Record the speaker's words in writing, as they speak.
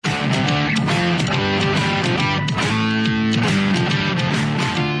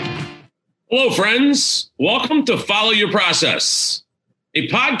Hello, friends. Welcome to Follow Your Process, a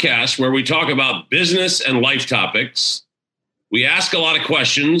podcast where we talk about business and life topics. We ask a lot of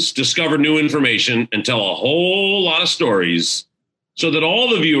questions, discover new information, and tell a whole lot of stories so that all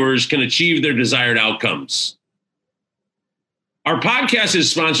the viewers can achieve their desired outcomes. Our podcast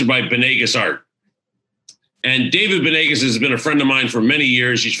is sponsored by Benegas Art. And David Benegas has been a friend of mine for many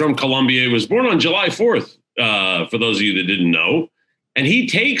years. He's from Colombia. He was born on July 4th, for those of you that didn't know. And he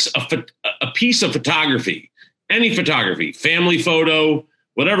takes a piece of photography, any photography, family photo,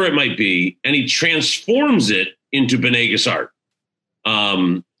 whatever it might be, and he transforms it into Benegas Art.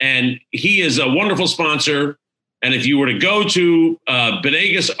 And he is a wonderful sponsor. And if you were to go to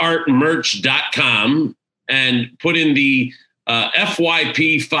benegasartmerch.com and put in the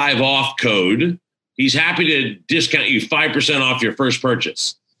FYP 5 off code, he's happy to discount you 5% off your first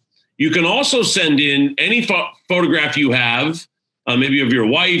purchase. You can also send in any photograph you have, maybe of your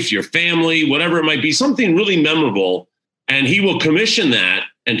wife, your family, whatever it might be, something really memorable, and he will commission that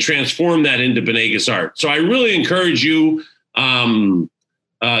and transform that into Benegas Art. So I really encourage you.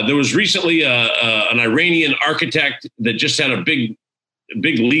 There was recently an Iranian architect that just had a big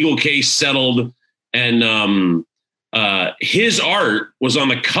legal case settled, and his art was on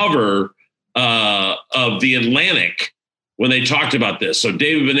the cover of the Atlantic when they talked about this. So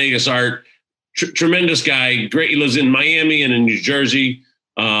David Benegas Art, tremendous guy, great. He lives in Miami and in New Jersey,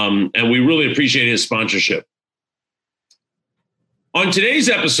 and we really appreciate his sponsorship. On today's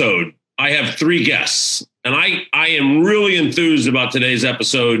episode, I have 3 guests, and I am really enthused about today's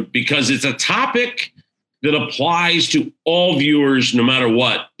episode because it's a topic that applies to all viewers no matter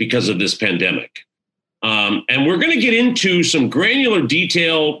what because of this pandemic. And we're going to get into some granular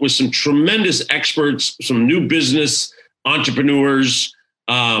detail with some tremendous experts, some new business entrepreneurs,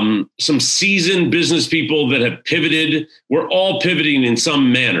 some seasoned business people that have pivoted. We're all pivoting in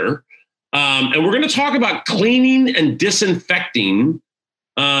some manner. And we're going to talk about cleaning and disinfecting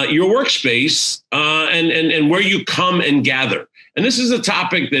your workspace and where you come and gather. And this is a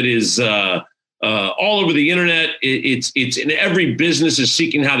topic that is all over the internet. It's in every business is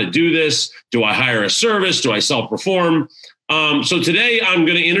seeking how to do this. Do I hire a service? Do I self-perform? So today I'm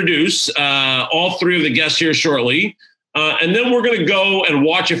going to introduce all 3 of the guests here shortly. And then we're going to go and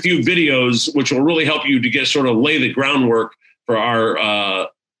watch a few videos, which will really help you to get sort of lay the groundwork for our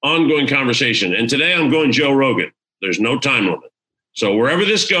ongoing conversation. And today I'm going Joe Rogan. There's no time limit. So wherever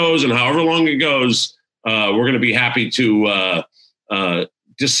this goes and however long it goes, we're going to be happy to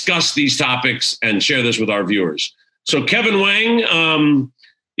discuss these topics and share this with our viewers. So Kevin Wang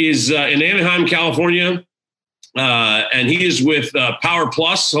is in Anaheim, California, and he is with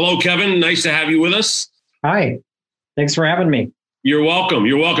PowerPlus. Hello, Kevin. Nice to have you with us. Hi. Thanks for having me. You're welcome.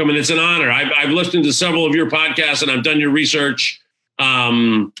 You're welcome. And it's an honor. I've listened to several of your podcasts and I've done your research.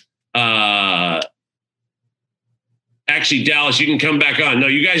 Actually, Dallas, you can come back on. No,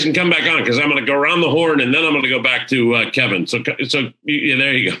 you guys can come back on because I'm going to go around the horn and then I'm going to go back to Kevin. So yeah,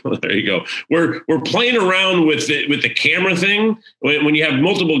 there you go. There you go. We're playing around with the camera thing. When you have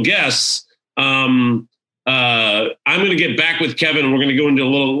multiple guests, I'm going to get back with Kevin and we're going to go into a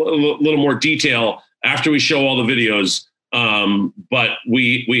little more detail after we show all the videos. But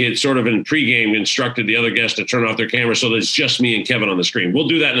we had sort of in pregame instructed the other guests to turn off their camera so there's just me and Kevin on the screen. We'll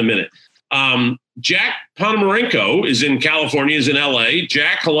do that in a minute. Jack Ponomarenko is in California, is in LA.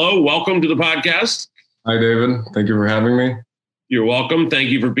 Jack, hello. Welcome to the podcast. Hi, David. Thank you for having me. You're welcome. Thank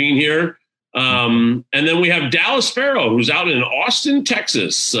you for being here. And then we have Dallas Farrow, who's out in Austin,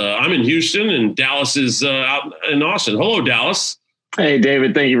 Texas. I'm in Houston and Dallas is out in Austin. Hello, Dallas. Hey,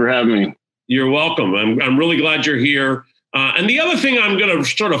 David. Thank you for having me. You're welcome. I'm really glad you're here. And the other thing I'm going to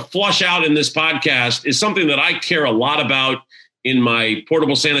sort of flush out in this podcast is something that I care a lot about in my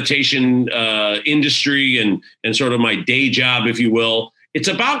portable sanitation industry and sort of my day job, if you will. It's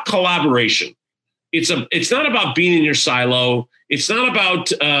about collaboration. It's not about being in your silo. It's not about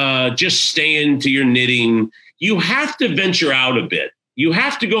just staying to your knitting. You have to venture out a bit. You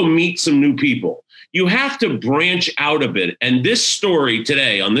have to go meet some new people. You have to branch out a bit. And this story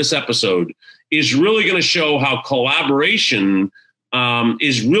today on this episode is really going to show how collaboration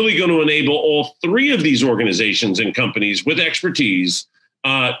is really going to enable all 3 of these organizations and companies with expertise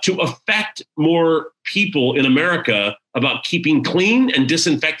to affect more people in America about keeping clean and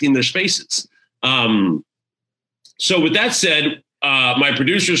disinfecting their spaces. So with that said, my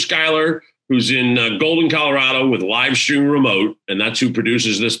producer, Skylar, who's in Golden, Colorado with Live Stream Remote, and that's who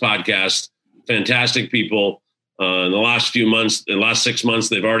produces this podcast. Fantastic people. In the last 6 months,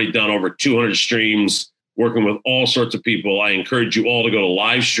 they've already done over 200 streams, working with all sorts of people. I encourage you all to go to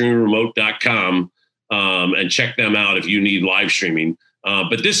livestreamremote.com and check them out if you need live streaming.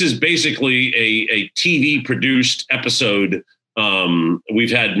 But this is basically a TV produced episode.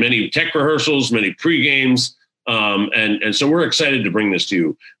 We've had many tech rehearsals, many pre-games, and so we're excited to bring this to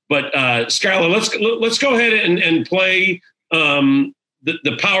you. But Skylar, let's go ahead and play the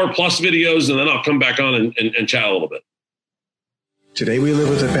PowerPlus videos, and then I'll come back on and chat a little bit. Today we live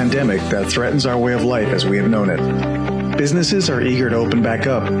with a pandemic that threatens our way of life as we have known it. Businesses are eager to open back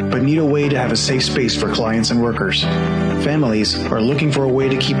up, but need a way to have a safe space for clients and workers. Families are looking for a way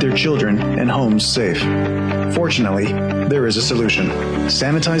to keep their children and homes safe. Fortunately, there is a solution.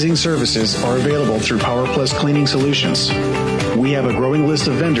 Sanitizing services are available through PowerPlus Cleaning Solutions. We have a growing list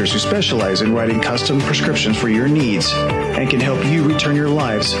of vendors who specialize in writing custom prescriptions for your needs and can help you return your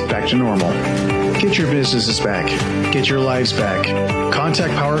lives back to normal. Get your businesses back. Get your lives back.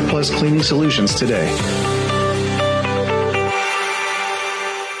 Contact PowerPlus Cleaning Solutions today.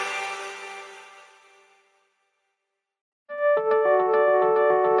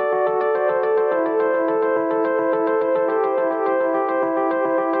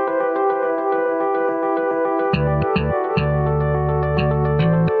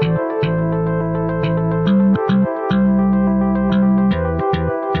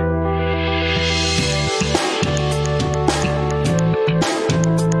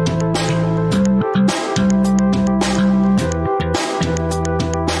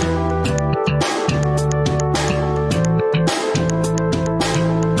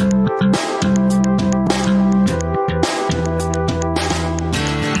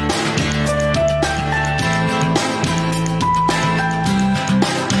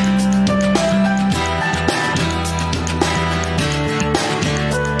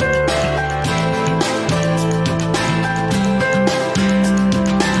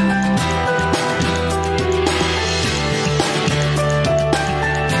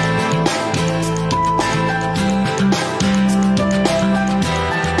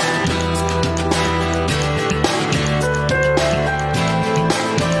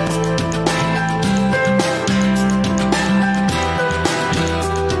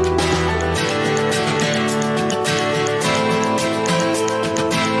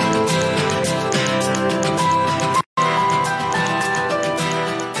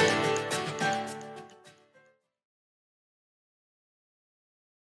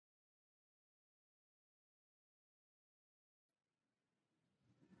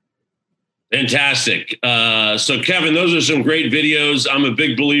 Fantastic. So Kevin, those are some great videos. I'm a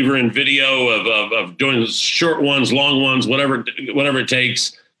big believer in video of doing short ones, long ones, whatever it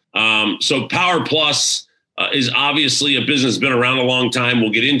takes. So PowerPlus is obviously a business that's been around a long time. We'll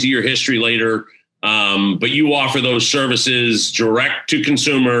get into your history later. But you offer those services direct to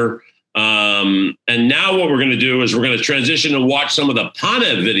consumer. And now what we're going to do is we're going to transition and watch some of the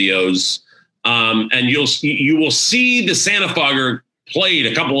Ponev videos. And you will see the Sanifogger played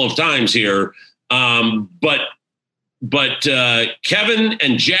a couple of times here. But Kevin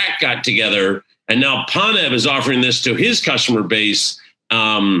and Jack got together, and now Ponev is offering this to his customer base.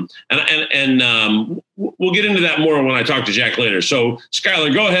 And we'll get into that more when I talk to Jack later. So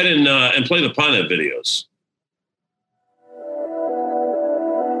Skylar, go ahead and play the Ponev videos.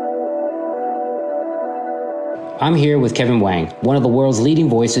 I'm here with Kevin Wang, one of the world's leading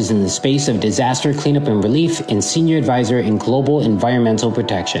voices in the space of disaster cleanup and relief and senior advisor in global environmental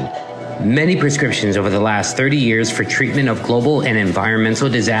protection. Many prescriptions over the last 30 years for treatment of global and environmental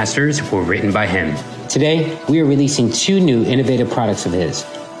disasters were written by him. Today, we are releasing 2 new innovative products of his,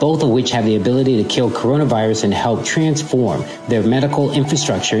 both of which have the ability to kill coronavirus and help transform their medical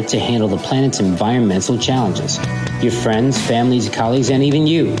infrastructure to handle the planet's environmental challenges. Your friends, families, colleagues, and even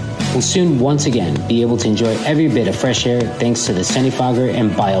you will soon once again be able to enjoy every bit of fresh air thanks to the Sanifogger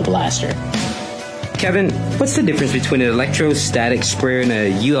and Bioblaster. Kevin, what's the difference between an electrostatic sprayer and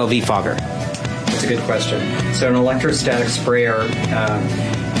a ULV fogger? That's a good question. So an electrostatic sprayer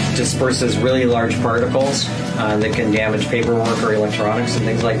disperses really large particles that can damage paperwork or electronics and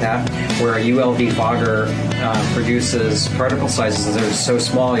things like that, where a ULV fogger produces particle sizes that are so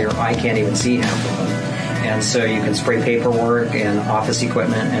small your eye can't even see half of them. And so you can spray paperwork and office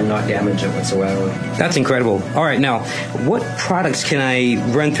equipment and not damage it whatsoever. That's incredible. All right, now, what products can I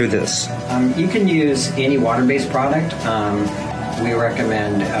run through this? You can use any water-based product. We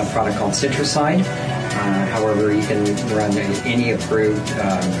recommend a product called Citricide. However, you can run any approved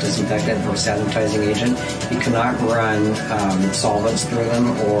disinfectant or sanitizing agent. You cannot run solvents through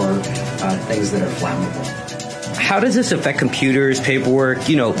them or things that are flammable. How does this affect computers, paperwork,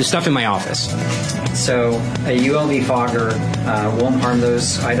 the stuff in my office? So a ULV fogger won't harm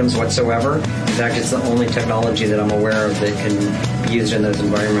those items whatsoever. In fact, it's the only technology that I'm aware of that can be used in those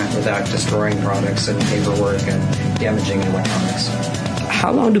environments without destroying products and paperwork and damaging electronics.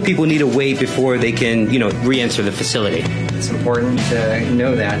 how long do people need to wait before they can, re-enter the facility? It's important to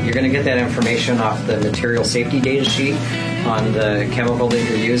know that. You're going to get that information off the material safety data sheet on the chemical that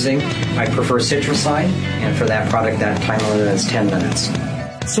you're using. I prefer citruside, and for that product, that time limit is 10 minutes.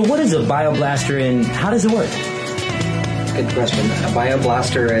 So what is a bioblaster and how does it work? Good question. A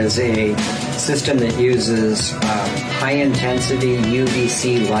bioblaster is a system that uses high-intensity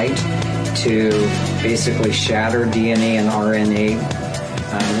UVC light to basically shatter DNA and RNA,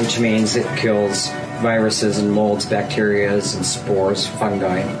 which means it kills viruses and molds, bacteria and spores,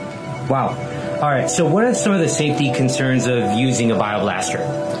 fungi. Wow. All right. So what are some of the safety concerns of using a bioblaster?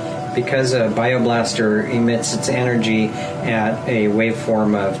 Because a bioblaster emits its energy at a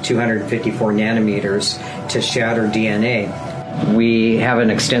waveform of 254 nanometers to shatter DNA, we have an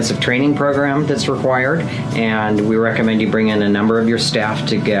extensive training program that's required, and we recommend you bring in a number of your staff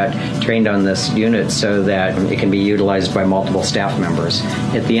to get trained on this unit so that it can be utilized by multiple staff members.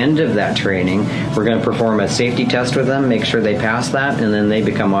 At the end of that training, we're going to perform a safety test with them, make sure they pass that, and then they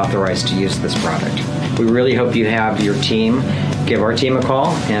become authorized to use this product. We really hope you have your team give our team a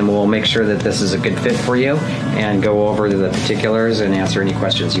call, and we'll make sure that this is a good fit for you and go over the particulars and answer any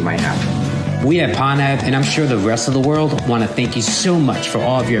questions you might have. We at Ponev, and I'm sure the rest of the world, want to thank you so much for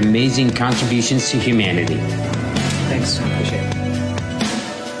all of your amazing contributions to humanity. Thanks. Appreciate it.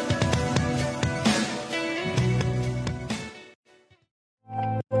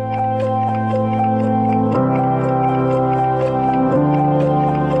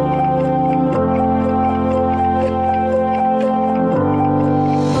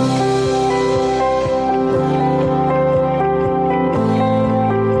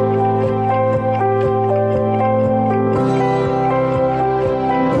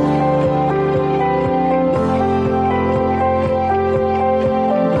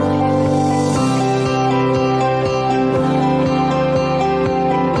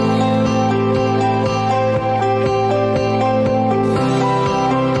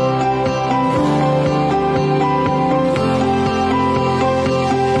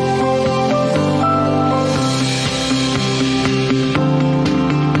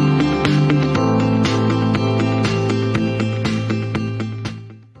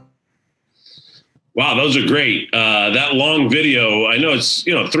 Wow, those are great. That long video, I know it's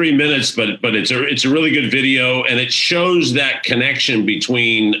 3 minutes, but it's a really good video, and it shows that connection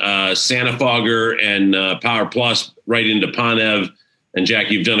between Sanifogger and PowerPlus right into Ponev. And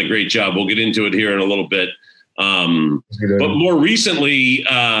Jack, you've done a great job. We'll get into it here in a little bit. But more recently,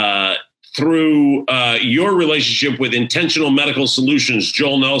 through your relationship with Intentional Medical Solutions,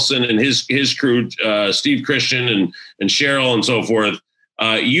 Joel Nelson and his crew, Steve Christian and Cheryl and so forth,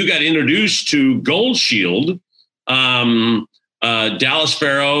 you got introduced to GoldShield. Dallas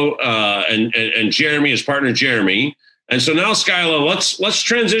Farrow and Jeremy, his partner Jeremy. And so now, Skyla, let's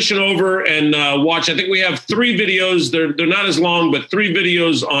transition over and watch. I think we have 3 videos. They're not as long, but 3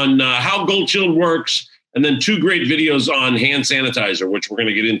 videos on how GoldShield works, and then 2 great videos on hand sanitizer, which we're going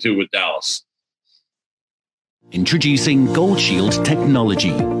to get into with Dallas. Introducing GoldShield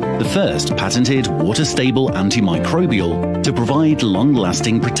technology, the first patented water-stable antimicrobial to provide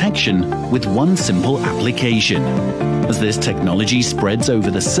long-lasting protection with one simple application. As this technology spreads over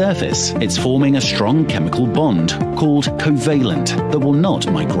the surface, it's forming a strong chemical bond called covalent that will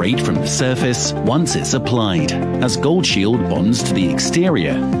not migrate from the surface once it's applied. As GoldShield bonds to the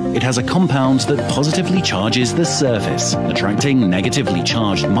exterior, it has a compound that positively charges the surface, attracting negatively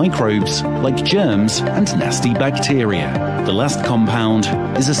charged microbes like germs and nasty bacteria. The last compound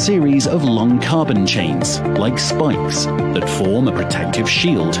is a series of long carbon chains, like spikes, that form a protective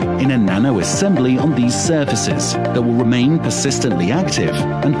shield in a nano-assembly on these surfaces that will remain persistently active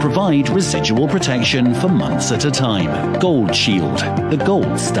and provide residual protection for months at a time. GoldShield, the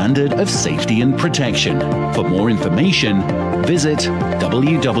gold standard of safety and protection. For more information, visit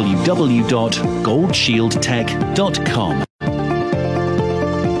www.goldshieldtech.com.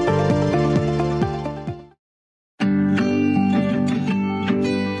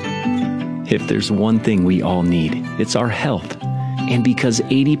 If there's one thing we all need, it's our health. And because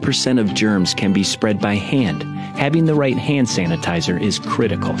 80% of germs can be spread by hand, having the right hand sanitizer is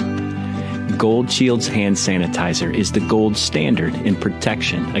critical. GoldShield's hand sanitizer is the gold standard in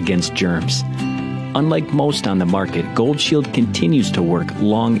protection against germs. Unlike most on the market, GoldShield continues to work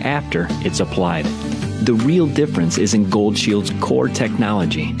long after it's applied. The real difference is in GoldShield's core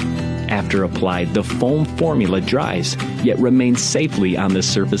technology. After applied, the foam formula dries, yet remains safely on the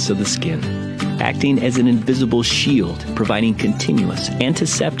surface of the skin, acting as an invisible shield, providing continuous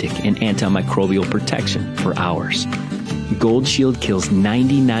antiseptic and antimicrobial protection for hours. GoldShield kills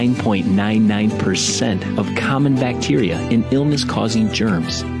 99.99% of common bacteria and illness-causing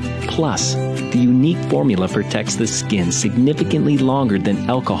germs. Plus, the unique formula protects the skin significantly longer than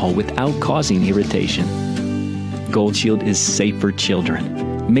alcohol without causing irritation. GoldShield is safe for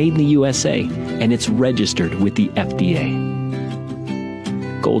children, made in the USA, and it's registered with the FDA.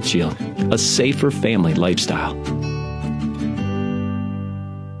 GoldShield, a safer family lifestyle.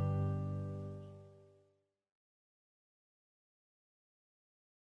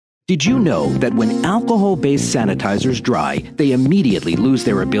 Did you know that when alcohol-based sanitizers dry, they immediately lose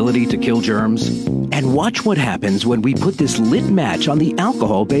their ability to kill germs? And watch what happens when we put this lit match on the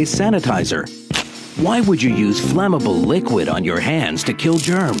alcohol-based sanitizer. Why would you use flammable liquid on your hands to kill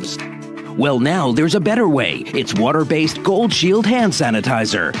germs? Well, now there's a better way. It's water-based GoldShield hand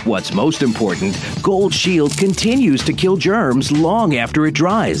sanitizer. What's most important, GoldShield continues to kill germs long after it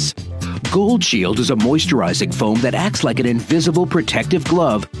dries. GoldShield is a moisturizing foam that acts like an invisible protective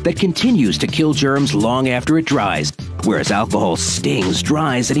glove that continues to kill germs long after it dries, whereas alcohol stings,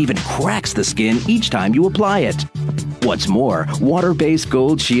 dries, and even cracks the skin each time you apply it. What's more, water-based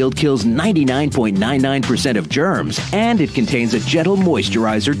GoldShield kills 99.99% of germs, and it contains a gentle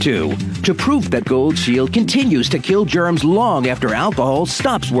moisturizer too, to prove that GoldShield continues to kill germs long after alcohol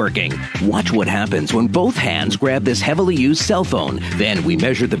stops working. Watch what happens when both hands grab this heavily used cell phone. Then we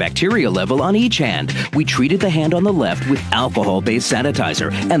measure the bacteria level on each hand. We treated the hand on the left with alcohol-based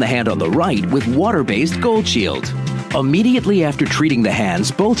sanitizer and the hand on the right with water-based GoldShield. Immediately after treating the hands,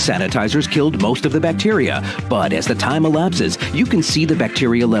 both sanitizers killed most of the bacteria, but as the time elapses, you can see the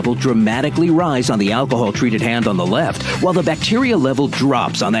bacteria level dramatically rise on the alcohol-treated hand on the left, while the bacteria level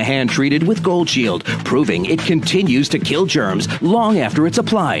drops on the hand treated with GoldShield, proving it continues to kill germs long after it's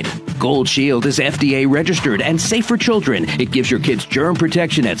applied. GoldShield is FDA registered and safe for children. It gives your kids germ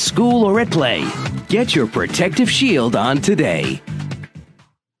protection at school or at play. Get your protective shield on today.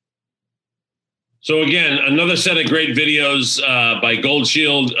 So again, another set of great videos by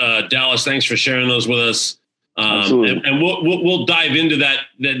GoldShield. Dallas, thanks for sharing those with us. And we'll dive into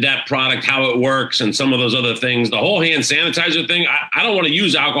that product, how it works, and some of those other things. The whole hand sanitizer thing. I don't want to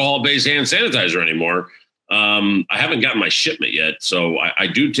use alcohol-based hand sanitizer anymore. I haven't gotten my shipment yet, so I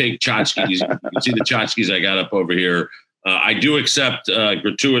do take tchotchkes. You can see the tchotchkes I got up over here. I do accept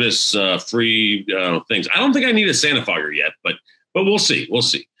gratuitous free things. I don't think I need a Sanifogger yet, but we'll see. We'll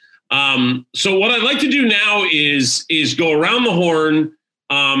see. So what I'd like to do now is go around the horn,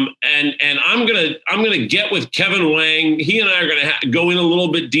 and I'm gonna get with Kevin Wang. He and I are gonna go in a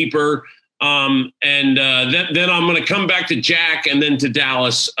little bit deeper, and then I'm gonna come back to Jack and then to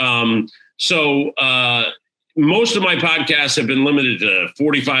Dallas. So most of my podcasts have been limited to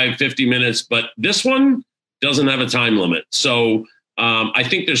 45, 50 minutes, but this one doesn't have a time limit. So I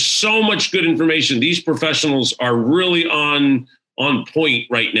think there's so much good information. These professionals are really on point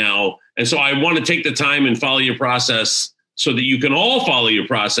right now. And so I want to take the time and follow your process so that you can all follow your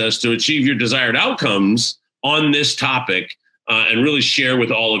process to achieve your desired outcomes on this topic, and really share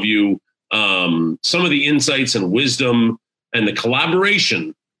with all of you some of the insights and wisdom and the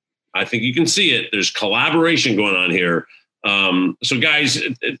collaboration. I think you can see it. There's collaboration going on here. So guys,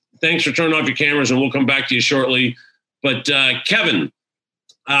 thanks for turning off your cameras, and we'll come back to you shortly. But Kevin,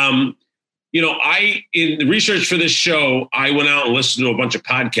 in the research for this show, I went out and listened to a bunch of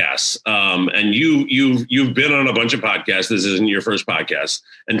podcasts. And you've been on a bunch of podcasts. This isn't your first podcast,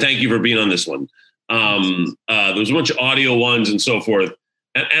 and thank you for being on this one. There was a bunch of audio ones and so forth.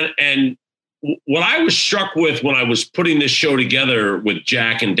 And what I was struck with when I was putting this show together with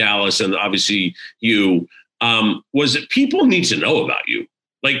Jack and Dallas, and obviously you, was that people need to know about you.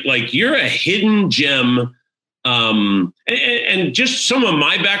 Like you're a hidden gem. And just some of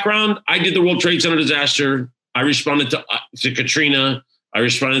my background, I did the World Trade Center disaster. I responded to Katrina. I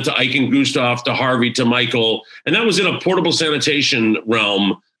responded to Ike and Gustav, to Harvey, to Michael. And that was in a portable sanitation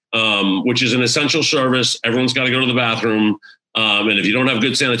realm, which is an essential service. Everyone's got to go to the bathroom. And if you don't have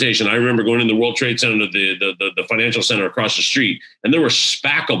good sanitation, I remember going in the World Trade Center, the financial center across the street, and there were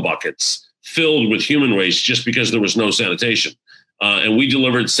spackle buckets filled with human waste just because there was no sanitation. And we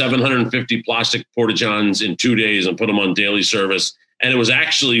delivered 750 plastic porta-johns in 2 days and put them on daily service. And it was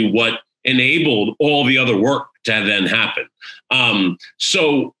actually what enabled all the other work to then happen.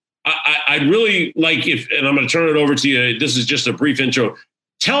 So I'd really like, and I'm going to turn it over to you. This is just a brief intro.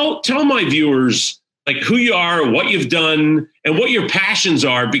 Tell my viewers like who you are, what you've done, and what your passions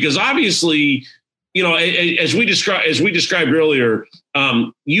are, because obviously, as we described earlier,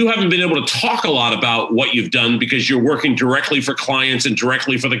 you haven't been able to talk a lot about what you've done because you're working directly for clients and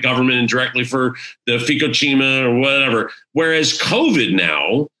directly for the government and directly for the Fukushima or whatever. Whereas COVID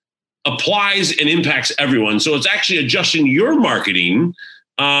now applies and impacts everyone. So it's actually adjusting your marketing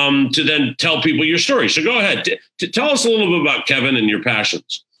to then tell people your story. So go ahead. Tell us a little bit about Kevin and your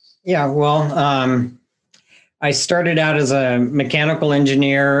passions. Yeah, well, I started out as a mechanical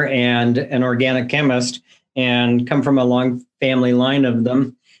engineer and an organic chemist, and come from a long family line of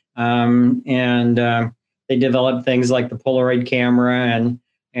them. They developed things like the Polaroid camera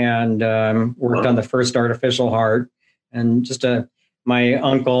and worked on the first artificial heart. And my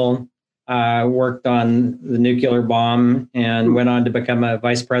uncle worked on the nuclear bomb and went on to become a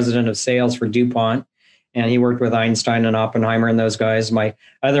vice president of sales for DuPont. And he worked with Einstein and Oppenheimer and those guys. My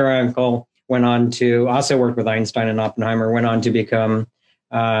other uncle went on to also work with Einstein and Oppenheimer, went on to become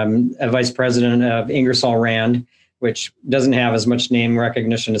a vice president of Ingersoll Rand, which doesn't have as much name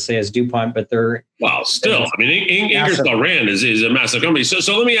recognition to say as DuPont, but they're still. I mean, Ingersoll Rand is a massive company.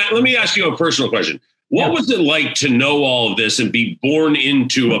 So let me ask you a personal question. What was it like to know all of this and be born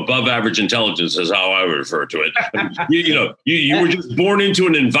into above average intelligence, is how I would refer to it? You were just born into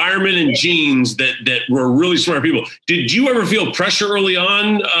an environment and genes that were really smart people. Did you ever feel pressure early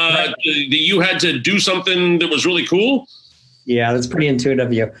on that you had to do something that was really cool? Yeah, that's pretty intuitive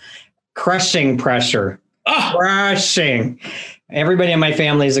of you. Crushing pressure. Crushing. Everybody in my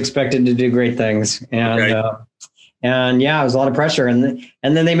family is expected to do great things. And yeah, it was a lot of pressure. And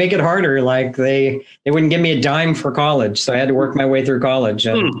then they make it harder. Like they wouldn't give me a dime for college. So I had to work my way through college.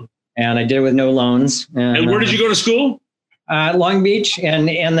 And I did it with no loans. And where did you go to school? Long Beach. And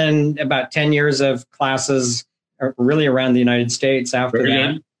then about 10 years of classes really around the United States after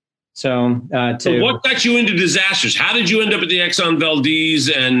that. Good. So what got you into disasters? How did you end up at the Exxon Valdez?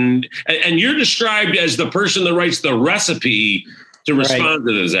 And you're described as the person that writes the recipe to respond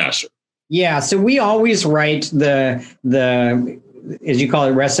to the disaster. Yeah. So we always write the as you call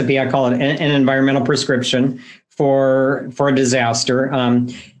it, recipe. I call it an environmental prescription for a disaster.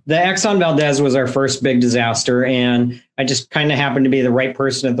 The Exxon Valdez was our first big disaster, and I just kind of happened to be the right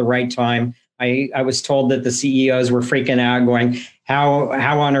person at the right time. I was told that the CEOs were freaking out, going, how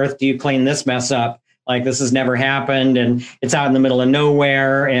on earth do you clean this mess up? Like, this has never happened, and it's out in the middle of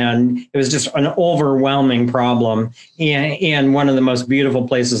nowhere. And it was just an overwhelming problem in one of the most beautiful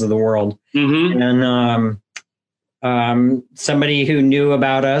places of the world. Mm-hmm. And somebody who knew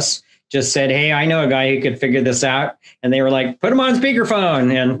about us just said, hey, I know a guy who could figure this out. And they were like, put him on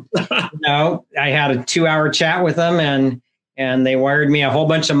speakerphone. And I had a 2-hour chat with them, and they wired me a whole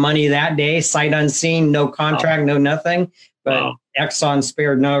bunch of money that day, sight unseen, no contract, no nothing. But Exxon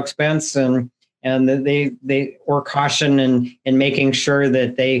spared no expense, and they were caution in making sure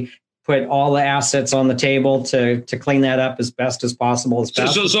that they put all the assets on the table to clean that up as best as possible. So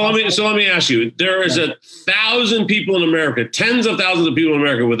let me ask you: there is 1,000 people in America, tens of thousands of people in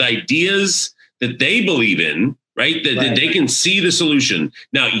America with ideas that they believe in, right? That they can see the solution.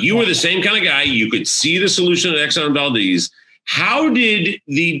 Now, you were the same kind of guy. You could see the solution at Exxon Valdez. How did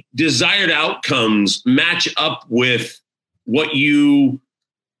the desired outcomes match up with what you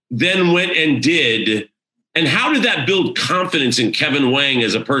then went and did? And how did that build confidence in Kevin Wang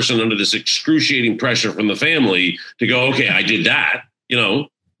as a person under this excruciating pressure from the family to go, okay, I did that,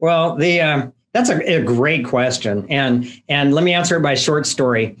 Well, that's a great question. And let me answer it by a short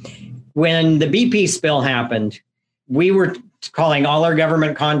story. When the BP spill happened, we were calling all our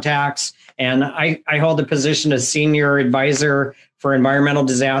government contacts, and I hold a position as senior advisor for environmental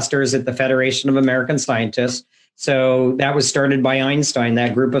disasters at the Federation of American Scientists. So that was started by Einstein,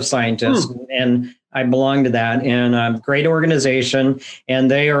 that group of scientists, and I belong to that, and a great organization.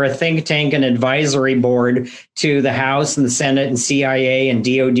 And they are a think tank and advisory board to the House and the Senate and CIA and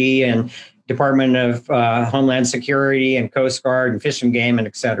DOD and Department of Homeland Security and Coast Guard and Fish and Game and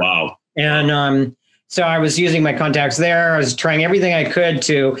et cetera. Wow. And so I was using my contacts there. I was trying everything I could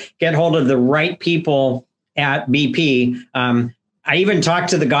to get hold of the right people at BP. I even talked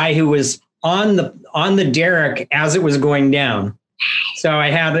to the guy who was on the derrick as it was going down. So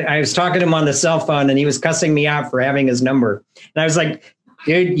I was talking to him on the cell phone, and he was cussing me out for having his number. And I was like,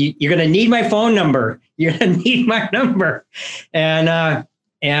 dude, you're going to need my phone number. You're going to need my number. And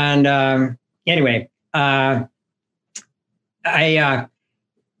anyway,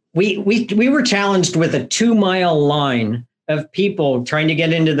 we were challenged with a 2-mile line of people trying to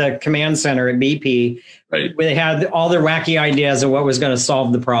get into the command center at BP. Right. They had all their wacky ideas of what was going to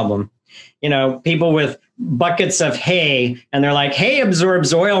solve the problem. People with buckets of hay, and they're like, hay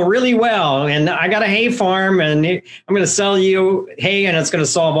absorbs oil really well, and I got a hay farm, and I'm going to sell you hay, and it's going to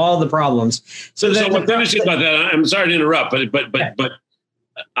solve all the problems. So what's interesting about that, I'm sorry to interrupt, but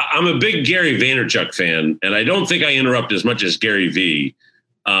I'm a big Gary Vaynerchuk fan, and I don't think I interrupt as much as Gary V.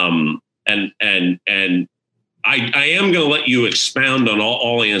 And I am going to let you expound on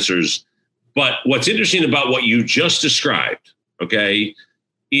all answers. But what's interesting about what you just described, okay,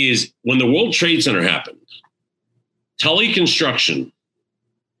 is when the World Trade Center happened, Tully Construction,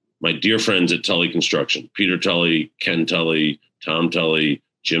 my dear friends at Tully Construction, Peter Tully, Ken Tully, Tom Tully,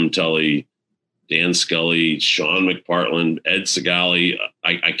 Jim Tully, Dan Scully, Sean McPartland, Ed Segali,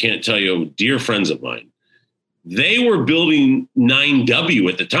 I can't tell you, dear friends of mine. They were building 9W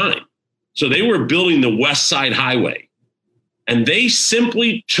at the time. So they were building the West Side Highway. And they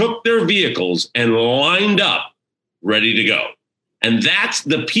simply took their vehicles and lined up, ready to go. And that's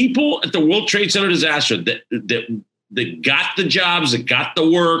the people at the World Trade Center disaster that got the jobs, that got the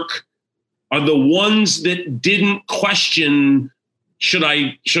work, are the ones that didn't question, should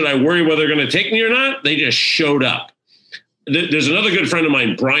I worry whether they're going to take me or not? They just showed up. There's another good friend of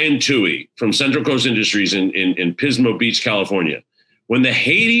mine, Brian Toohey from Central Coast Industries in Pismo Beach, California. When the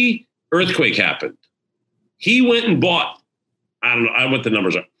Haiti earthquake happened, he went and bought, I don't know what the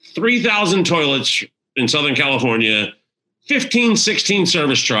numbers are, 3,000 toilets in Southern California, 15, 16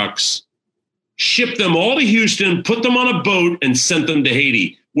 service trucks, shipped them all to Houston, put them on a boat, and sent them to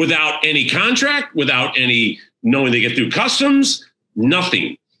Haiti without any contract, without any knowing they get through customs,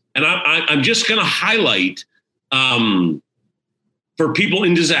 nothing. And I'm just going to highlight for people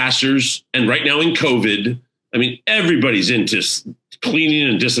in disasters and right now in COVID, I mean, everybody's into cleaning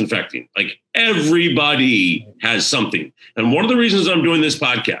and disinfecting. Like everybody has something. And one of the reasons I'm doing this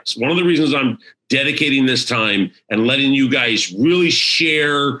podcast, one of the reasons I'm dedicating this time and letting you guys really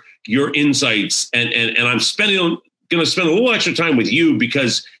share your insights, and I'm going to spend a little extra time with you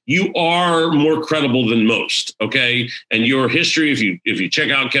because you are more credible than most, okay? And your history, if you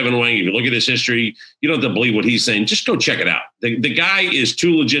check out Kevin Wang, if you look at his history, you don't have to believe what he's saying. Just go check it out. The guy is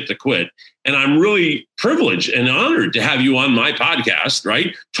too legit to quit. And I'm really privileged and honored to have you on my podcast,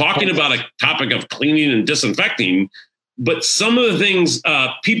 right? Talking about a topic of cleaning and disinfecting. But some of the things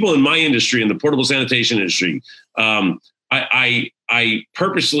people in my industry, in the portable sanitation industry, I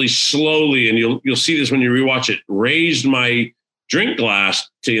purposely slowly, and you'll see this when you rewatch it, raised my drink glass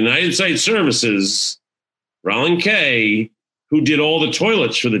to United Site Services, Rollin K, who did all the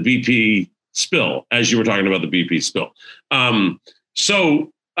toilets for the BP spill, as you were talking about the BP spill. And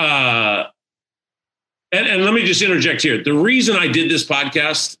let me just interject here. The reason I did this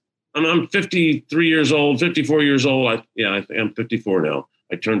podcast, I'm 53 years old, 54 years old. I think I'm 54 now.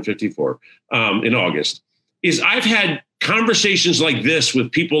 I turned 54 in August. Is I've had conversations like this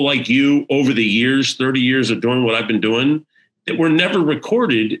with people like you over the years, 30 years of doing what I've been doing, that were never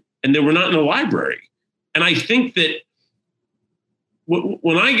recorded and they were not in the library. And I think that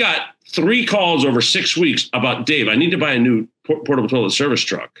when I got 3 calls over 6 weeks about, Dave, I need to buy a new portable toilet service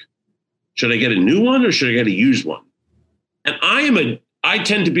truck. Should I get a new one or should I get a used one? And I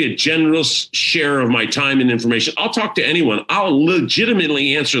tend to be a generous share of my time and information. I'll talk to anyone. I'll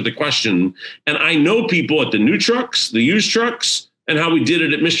legitimately answer the question. And I know people at the new trucks, the used trucks, and how we did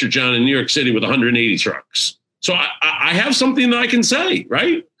it at Mr. John in New York City with 180 trucks. So I have something that I can say,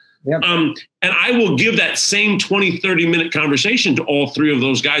 right? Yep. And I will give that same 20, 30-minute conversation to all 3 of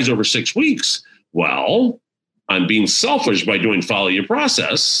those guys over 6 weeks. Well, I'm being selfish by doing follow your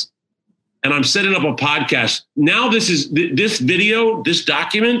process. And I'm setting up a podcast. Now this video, this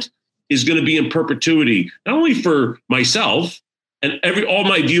document is going to be in perpetuity, not only for myself and all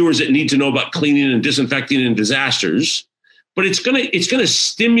my viewers that need to know about cleaning and disinfecting in disasters, but it's going to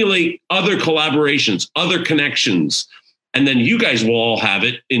stimulate other collaborations, other connections. And then you guys will all have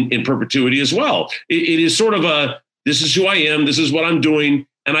it in perpetuity as well. It is sort of this is who I am. This is what I'm doing.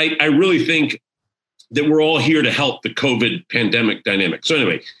 And I really think that we're all here to help the COVID pandemic dynamic. So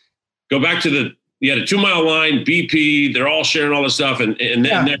anyway, go back to you had a 2-mile line, BP, they're all sharing all this stuff, and then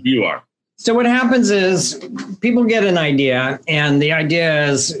there you are. So what happens is people get an idea, and the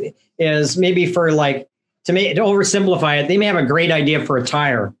idea is maybe to oversimplify it, they may have a great idea for a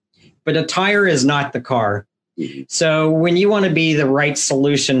tire, but a tire is not the car. So when you want to be the right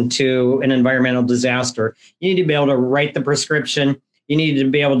solution to an environmental disaster, you need to be able to write the prescription. You need to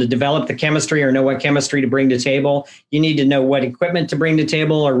be able to develop the chemistry or know what chemistry to bring to table. You need to know what equipment to bring to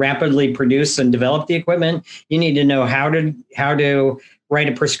table or rapidly produce and develop the equipment. You need to know how to write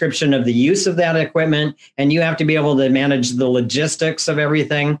a prescription of the use of that equipment. And you have to be able to manage the logistics of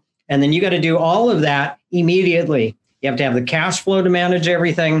everything. And then you got to do all of that immediately. You have to have the cash flow to manage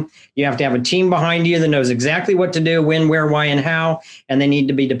everything. You have to have a team behind you that knows exactly what to do, when, where, why, and how. And they need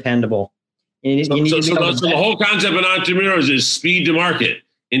to be dependable. So the whole concept of entrepreneurs is speed to market.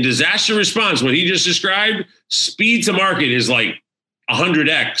 In disaster response, what he just described, speed to market is like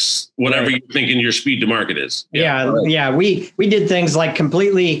 100x whatever Right. you're thinking your speed to market is. Yeah. We did things like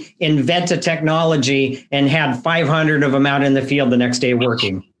completely invent a technology and had 500 of them out in the field the next day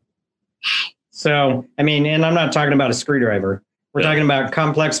working. So, I mean, and I'm not talking about a screwdriver. We're talking about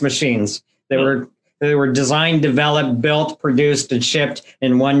complex machines that were designed, developed, built, produced, and shipped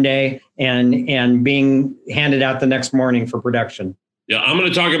in one day and being handed out the next morning for production. Yeah, I'm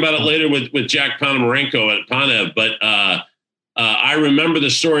going to talk about it later with Jack Ponomarenko at Ponev, but I remember the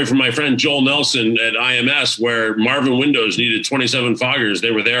story from my friend Joel Nelson at IMS where Marvin Windows needed 27 foggers.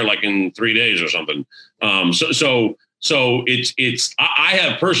 They were there like in 3 days or something. So it's I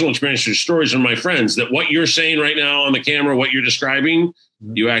have personal experience through stories from my friends that what you're saying right now on the camera, what you're describing,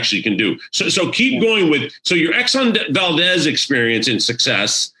 you actually can do. So keep going with, so your Exxon Valdez experience and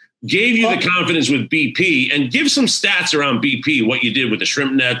success gave you the confidence with BP, and give some stats around BP, what you did with the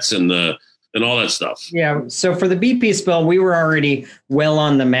shrimp nets and all that stuff. Yeah. So for the BP spill, we were already well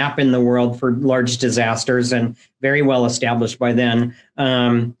on the map in the world for large disasters and very well established by then.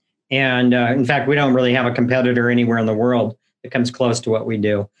 In fact, we don't really have a competitor anywhere in the world that comes close to what we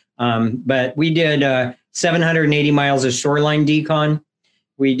do. But we did 780 miles of shoreline decon.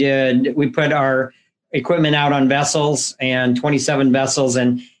 We put our equipment out on vessels, and 27 vessels,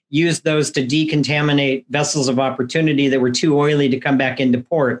 and used those to decontaminate vessels of opportunity that were too oily to come back into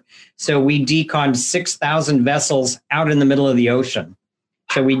port. So we deconned 6,000 vessels out in the middle of the ocean.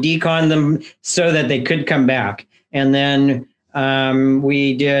 So we deconned them so that they could come back. And then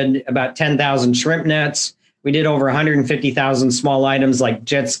we did about 10,000 shrimp nets. We did over 150,000 small items like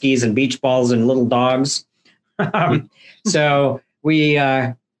jet skis and beach balls and little dogs. So we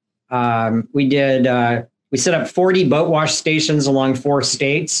set up 40 boat wash stations along 4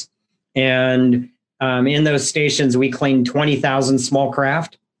 states. And in those stations, we cleaned 20,000 small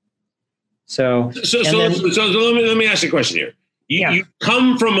craft. So let me ask you a question here. You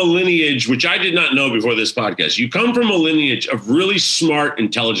come from a lineage, which I did not know before this podcast. You come from a lineage of really smart,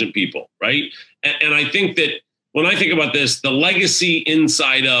 intelligent people, right? And I think that when I think about this, the legacy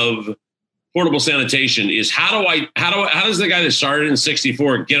inside of portable sanitation is how does the guy that started in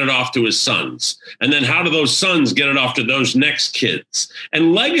 64 get it off to his sons? And then how do those sons get it off to those next kids?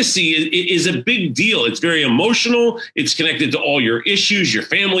 And legacy is a big deal. It's very emotional. It's connected to all your issues, your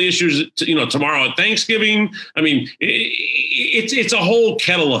family issues, tomorrow at Thanksgiving. I mean, it's a whole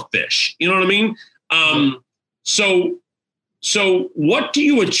kettle of fish. You know what I mean? So what do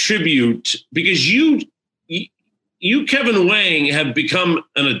you attribute, because you, Kevin Wang, have become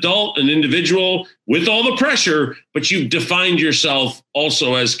an adult, an individual with all the pressure, but you've defined yourself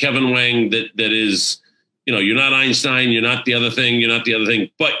also as Kevin Wang that is, you're not Einstein, you're not the other thing,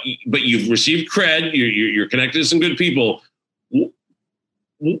 but you've received cred, you're connected to some good people.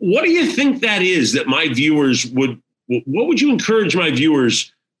 What do you think that is that my viewers what would you encourage my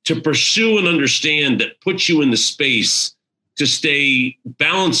viewers to pursue and understand that puts you in the space to stay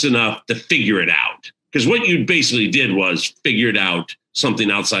balanced enough to figure it out? Because what you basically did was figured out something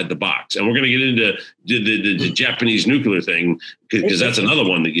outside the box. And we're going to get into the Japanese nuclear thing, because that's another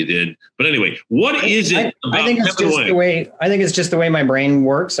one that you did. But anyway, what is it about I think it's just the way my brain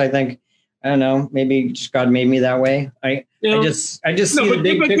works. I don't know, maybe just God made me that way. I just see the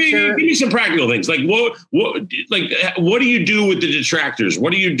big picture. Give me some practical things. Like what do you do with the detractors?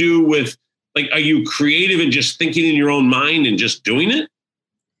 What do you do with, are you creative and just thinking in your own mind and just doing it?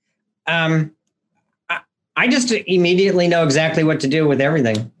 I just immediately know exactly what to do with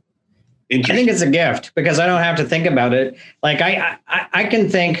everything. I think it's a gift because I don't have to think about it. Like I can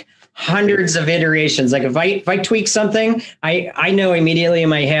think hundreds of iterations. Like if I tweak something, I know immediately in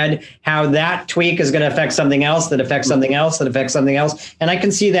my head how that tweak is going to affect something else, that affects something else, that affects something else. And I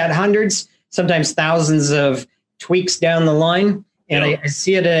can see that hundreds, sometimes thousands of tweaks down the line. And I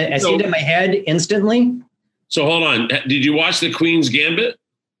see it in my head instantly. So hold on. Did you watch The Queen's Gambit?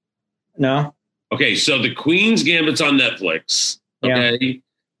 No. Okay, so The Queen's Gambit's on Netflix, okay? Yeah.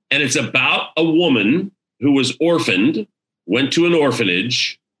 And it's about a woman who was orphaned, went to an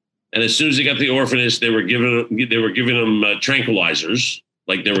orphanage, and as soon as they got to the orphanage, they were giving them tranquilizers,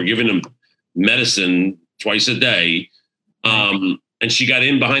 like they were giving them medicine twice a day. And she got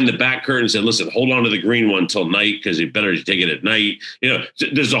in behind the back curtain and said, listen, hold on to the green one till night because you better take it at night.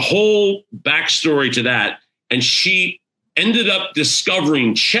 There's a whole backstory to that. And she ended up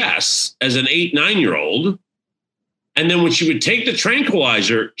discovering chess as an 8-9-year-old. And then when she would take the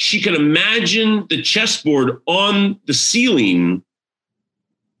tranquilizer, she could imagine the chessboard on the ceiling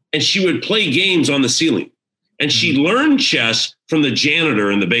and she would play games on the ceiling. And she learned chess from the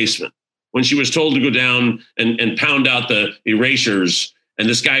janitor in the basement when she was told to go down and pound out the erasers. And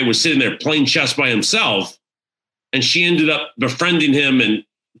this guy was sitting there playing chess by himself. and she ended up befriending him and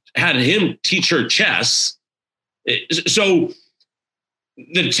had him teach her chess. So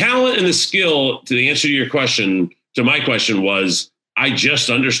the talent and the skill, to the answer to your question, to my question, was I just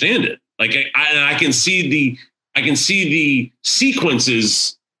understand it. Like I can see the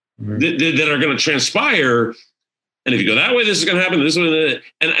sequences that are going to transpire. And if you go that way, this is going to happen. This way,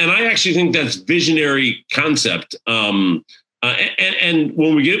 and I actually think that's visionary concept. And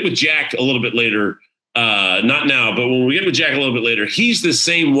when we get with Jack a little bit later, not now, but when we get with Jack a little bit later, he's the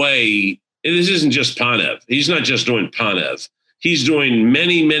same way. And this isn't just Ponev. He's not just doing Ponev. He's doing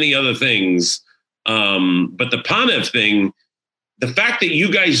many, many other things. But the Ponev thing, the fact that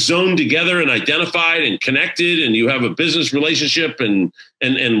you guys zoned together and identified and connected, and you have a business relationship and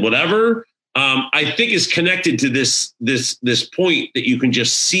whatever, I think is connected to this point that you can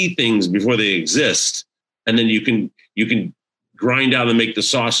just see things before they exist, and then you can grind out and make the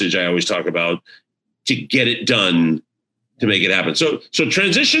sausage I always talk about to get it done, to make it happen. So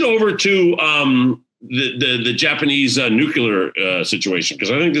transition over to the Japanese nuclear situation, because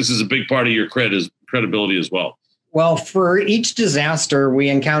I think this is a big part of your credibility as well. Well, for each disaster, we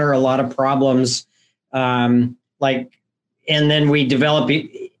encounter a lot of problems, and then we develop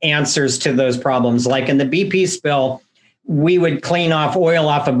answers to those problems. Like in the BP spill, we would clean off oil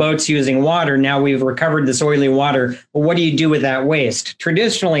off of boats using water. Now we've recovered this oily water. Well, what do you do with that waste?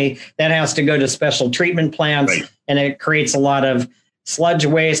 Traditionally, that has to go to special treatment plants, right, and it creates a lot of sludge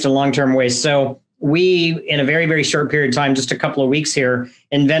waste and long-term waste. So we, in a very, very short period of time, just a couple of weeks here,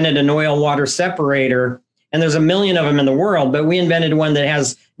 invented an oil water separator. And there's a million of them in the world, but we invented one that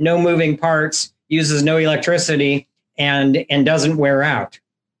has no moving parts, uses no electricity, and doesn't wear out.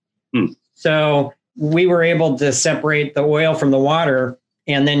 So we were able to separate the oil from the water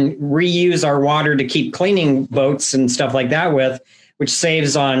and then reuse our water to keep cleaning boats and stuff like that with, which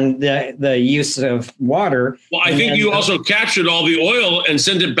saves on the use of water. Well, I think you also captured all the oil and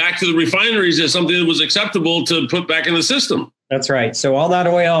sent it back to the refineries as something that was acceptable to put back in the system. That's right. So all that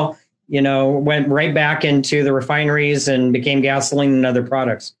oil, went right back into the refineries and became gasoline and other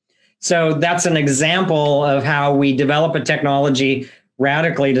products. So that's an example of how we develop a technology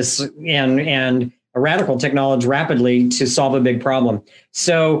radically and a radical technology rapidly to solve a big problem.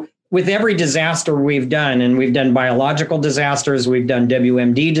 So with every disaster we've done, and we've done biological disasters, we've done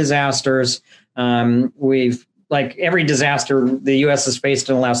WMD disasters, we've, like every disaster the U.S. has faced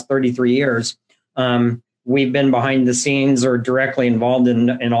in the last 33 years, we've been behind the scenes or directly involved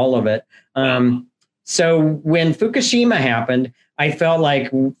in all of it. So when Fukushima happened, I felt like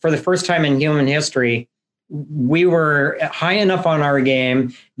for the first time in human history, we were high enough on our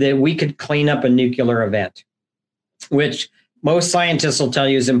game that we could clean up a nuclear event, which most scientists will tell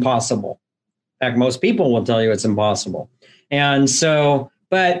you is impossible. In fact, most people will tell you it's impossible. And so,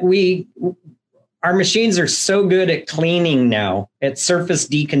 but our machines are so good at cleaning now, at surface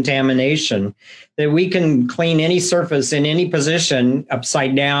decontamination, that we can clean any surface in any position,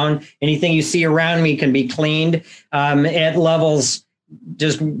 upside down. Anything you see around me can be cleaned at levels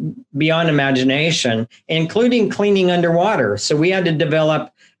just beyond imagination, including cleaning underwater. So we had to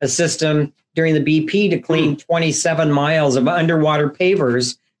develop a system during the BP to clean 27 miles of underwater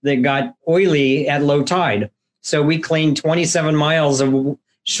pavers that got oily at low tide. So we cleaned 27 miles of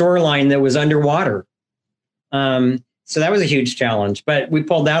shoreline that was underwater. So that was a huge challenge, but we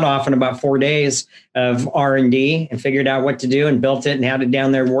pulled that off in about 4 days of R&D and figured out what to do and built it and had it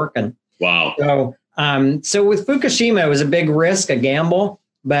down there working. Wow. So with Fukushima, it was a big risk, a gamble,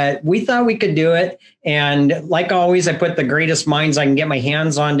 but we thought we could do it. And like always, I put the greatest minds I can get my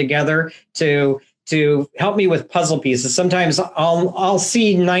hands on together to help me with puzzle pieces. Sometimes I'll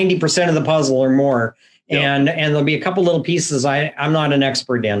see 90% of the puzzle or more. Yep. And there'll be a couple little pieces I'm not an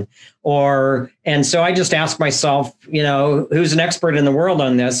expert in, and so I just ask myself, who's an expert in the world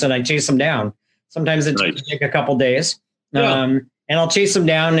on this, and I chase them down. Sometimes it takes a couple days, and I'll chase them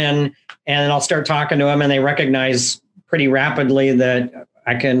down and I'll start talking to them, and they recognize pretty rapidly that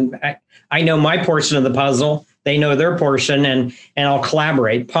I know my portion of the puzzle, they know their portion, and I'll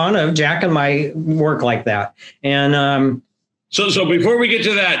collaborate. Ponev, Jack, and my work like that, and. So before we get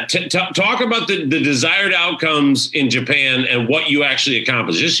to that, talk about the desired outcomes in Japan and what you actually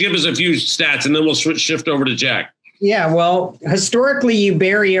accomplished. Just give us a few stats, and then we'll shift over to Jack. Yeah, well, historically, you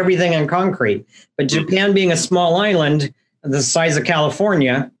bury everything in concrete. But Japan being a small island the size of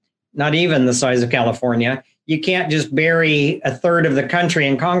California, not even the size of California, you can't just bury a third of the country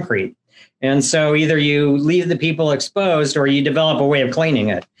in concrete. And so either you leave the people exposed or you develop a way of cleaning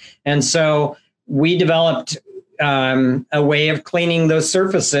it. And so we developed a way of cleaning those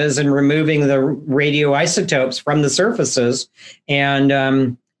surfaces and removing the radioisotopes from the surfaces,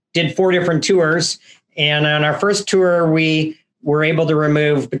 and did 4 different tours. And on our first tour, we were able to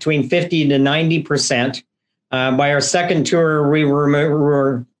remove between 50 to 90%. By our second tour, we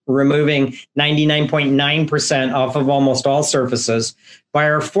were removing 99.9% off of almost all surfaces. By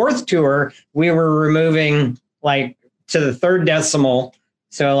our fourth tour, we were removing like to the third decimal,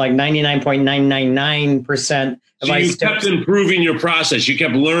 so like 99.999%. So you kept improving your process. You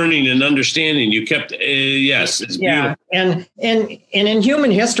kept learning and understanding. You kept, yes, it's beautiful. And in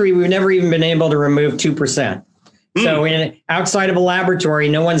human history, we've never even been able to remove 2%. So outside of a laboratory,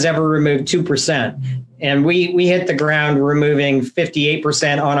 no one's ever removed 2%. And we hit the ground removing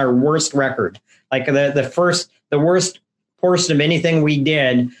 58% on our worst record. Like the worst portion of anything we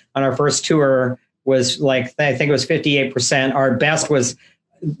did on our first tour was like, I think it was 58%. Our best was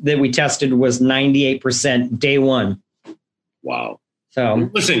that we tested was 98% day one. Wow. So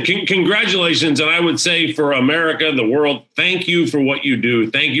listen, congratulations. And I would say for America, the world, thank you for what you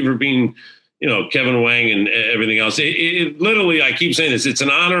do. Thank you for being, Kevin Wang and everything else. It literally, I keep saying this, it's an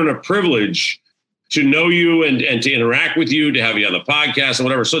honor and a privilege to know you and to interact with you, to have you on the podcast and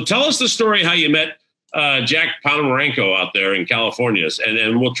whatever. So tell us the story, how you met Jack Ponomarenko out there in California.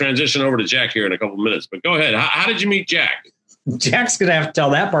 And we'll transition over to Jack here in a couple of minutes. But go ahead. How did you meet Jack? Jack's going to have to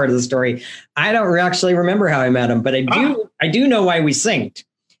tell that part of the story. I don't actually remember how I met him, but I do know why we synced.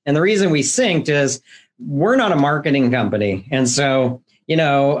 And the reason we synced is we're not a marketing company. And so,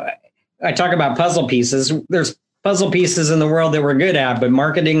 I talk about puzzle pieces. There's puzzle pieces in the world that we're good at, but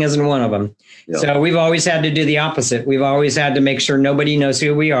marketing isn't one of them. Yeah. So we've always had to do the opposite. We've always had to make sure nobody knows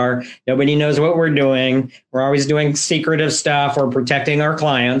who we are. Nobody knows what we're doing. We're always doing secretive stuff or protecting our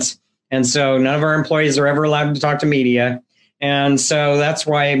clients. And so none of our employees are ever allowed to talk to media. And so that's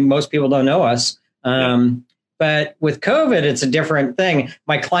why most people don't know us. But with COVID, it's a different thing.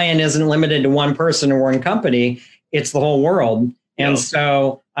 My client isn't limited to one person or one company. It's the whole world. And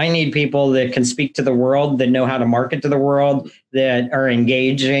so I need people that can speak to the world, that know how to market to the world, that are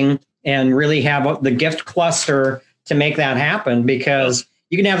engaging and really have the gift cluster to make that happen, because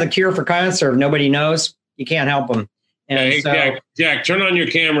you can have the cure for cancer. If nobody knows, you can't help them. And hey, Jack, turn on your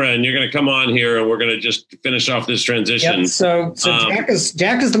camera and you're going to come on here and we're going to just finish off this transition. Yep, so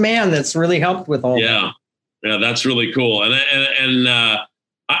Jack is the man that's really helped with all that. Yeah, that's really cool. And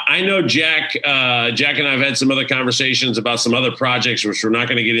I know Jack and I've had some other conversations about some other projects, which we're not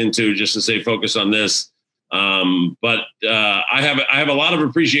going to get into, just to stay focused on this. But I have a lot of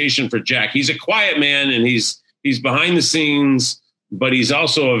appreciation for Jack. He's a quiet man and he's behind the scenes, but he's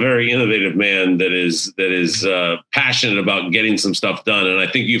also a very innovative man that is passionate about getting some stuff done. And I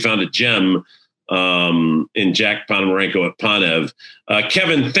think you found a gem in Jack Ponomarenko at Ponev.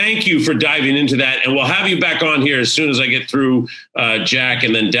 Kevin, thank you for diving into that. And we'll have you back on here as soon as I get through Jack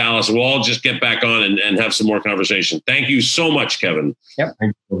and then Dallas. We'll all just get back on and have some more conversation. Thank you so much, Kevin. Yep.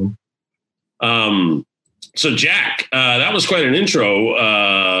 Thank you. So Jack, that was quite an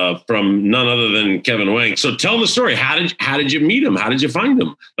intro from none other than Kevin Wang. So tell the story. How did you meet him? How did you find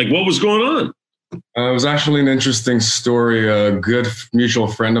him? Like, what was going on? It was actually an interesting story. A good mutual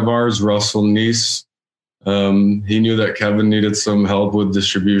friend of ours, Russell Neese, he knew that Kevin needed some help with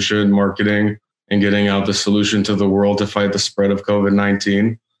distribution, marketing, and getting out the solution to the world to fight the spread of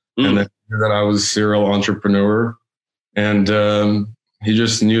COVID-19. And then he knew that I was a serial entrepreneur. And he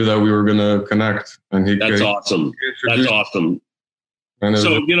just knew that we were going to connect. And That's awesome. That's awesome.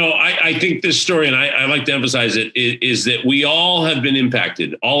 So, I think this story, and I like to emphasize it, is that we all have been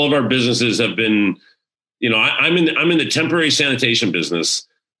impacted. All of our businesses have been, I'm in the temporary sanitation business,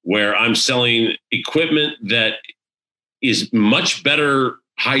 where I'm selling equipment that is much better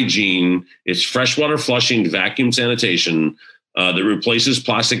hygiene. It's freshwater flushing, vacuum sanitation that replaces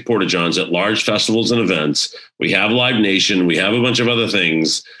plastic porta-johns at large festivals and events. We have Live Nation. We have a bunch of other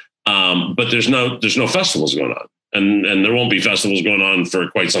things, but there's no festivals going on. And there won't be festivals going on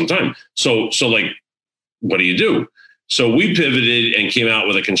for quite some time. So like, what do you do? So we pivoted and came out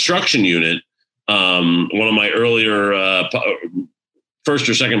with a construction unit. One of my earlier first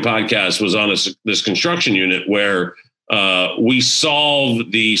or second podcasts was on this construction unit where we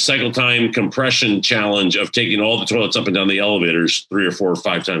solved the cycle time compression challenge of taking all the toilets up and down the elevators 3 or 4 or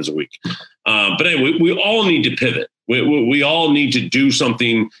 5 times a week. But anyway, we all need to pivot. We all need to do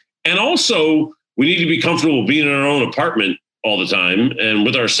something. And also, we need to be comfortable being in our own apartment all the time and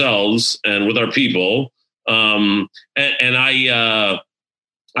with ourselves and with our people. And I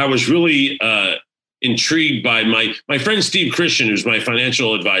was really intrigued by my friend Steve Christian, who's my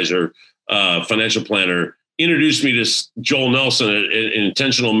financial advisor, financial planner, introduced me to Joel Nelson at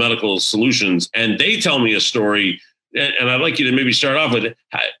Intentional Medical Solutions. And they tell me a story. And I'd like you to maybe start off with it.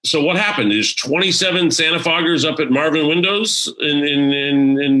 So what happened? There's 27 Sanifoggers up at Marvin Windows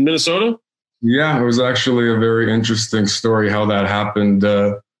in Minnesota? Yeah, it was actually a very interesting story how that happened.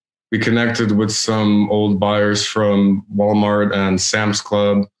 We connected with some old buyers from Walmart and Sam's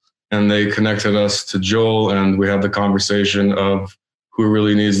Club, and they connected us to Joel, and we had the conversation of who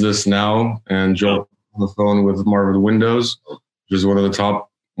really needs this now. And Joel on the phone with Marvin Windows, which is one of the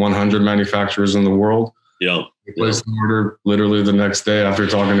top 100 manufacturers in the world. Yeah. We placed an order literally the next day after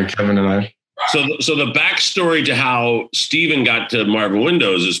talking to Kevin and I. So the backstory to how Steven got to Marvin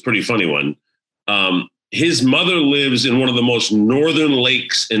Windows is a pretty funny one. His mother lives in one of the most northern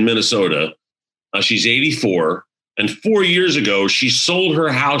lakes in Minnesota. She's 84. And 4 years ago, she sold her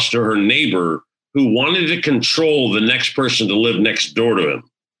house to her neighbor who wanted to control the next person to live next door to him.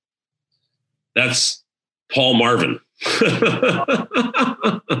 That's Paul Marvin.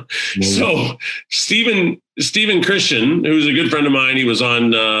 So Stephen Christian, who's a good friend of mine, he was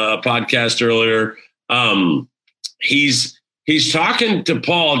on a podcast earlier. He's talking to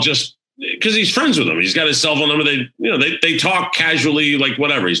Paul just because he's friends with him. He's got his cell phone number. They talk casually, like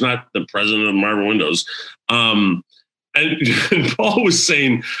whatever. He's not the president of Marvin Windows. And Paul was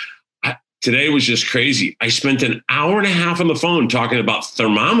saying, today was just crazy. I spent an hour and a half on the phone talking about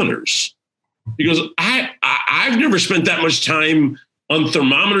thermometers. He goes, I've never spent that much time on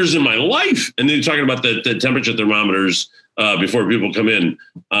thermometers in my life. And then you're talking about the temperature thermometers before people come in.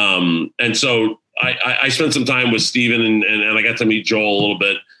 And so I spent some time with Steven and I got to meet Joel a little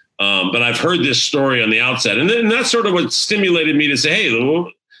bit. But I've heard this story on the outset. And then that's sort of what stimulated me to say, hey,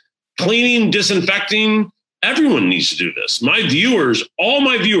 cleaning, disinfecting, everyone needs to do this. All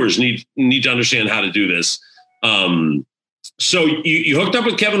my viewers need to understand how to do this. So you hooked up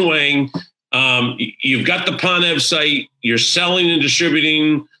with Kevin Wang. You've got the Ponev site. You're selling and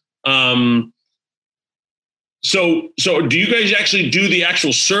distributing. So do you guys actually do the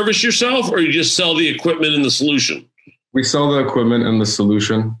actual service yourself, or you just sell the equipment and the solution? We sell the equipment and the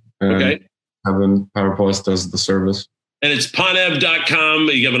solution. And okay. Ponev PowerPlus does the service. And it's Ponev.com.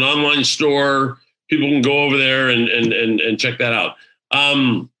 You have an online store. People can go over there and check that out.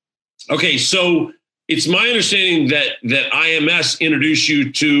 Okay, so it's my understanding that IMS introduced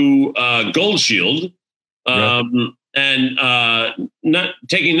you to GoldShield, and not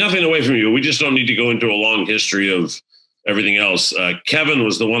taking nothing away from you. We just don't need to go into a long history of everything else. Kevin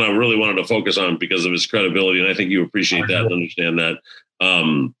was the one I really wanted to focus on because of his credibility, and I think you appreciate that and understand that.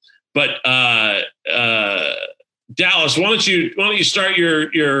 But Dallas, why don't you start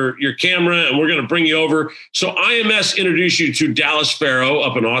your camera, and we're going to bring you over. So IMS introduced you to Dallas Farrow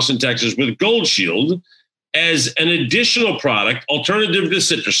up in Austin, Texas, with GoldShield as an additional product, alternative to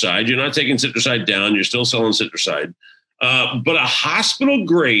citricide. You're not taking citricide down; you're still selling citricide, but a hospital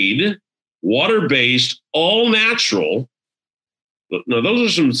grade, water-based, all natural. Now,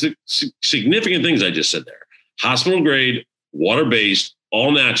 those are some significant things I just said there. Hospital grade, water-based,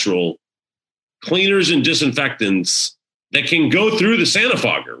 all natural cleaners and disinfectants that can go through the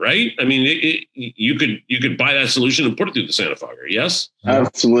Sanifogger, right? I mean, you could buy that solution and put it through the Sanifogger. Yes,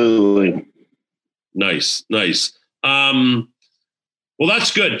 absolutely. Nice. Well,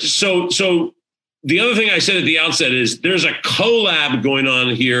 that's good. So the other thing I said at the outset is there's a collab going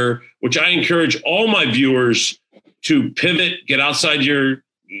on here, which I encourage all my viewers to pivot, get outside your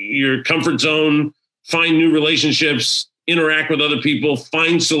comfort zone, find new relationships, interact with other people,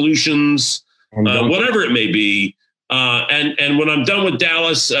 find solutions, whatever it may be. And when I'm done with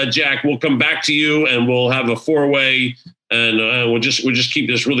Dallas, Jack, we'll come back to you and we'll have a 4-way, and we'll just keep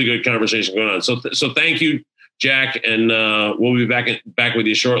this really good conversation going on. So thank you, Jack, and we'll be back with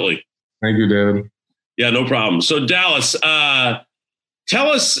you shortly. Thank you, David. Yeah, no problem. So Dallas, tell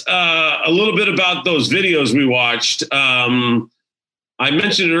us a little bit about those videos we watched. I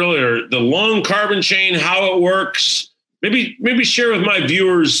mentioned earlier the long carbon chain, how it works. Maybe share with my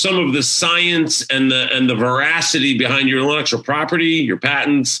viewers some of the science and the veracity behind your intellectual property, your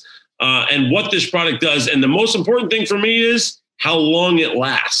patents, and what this product does. And the most important thing for me is how long it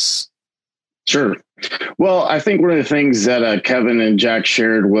lasts. Sure. Well, I think one of the things that Kevin and Jack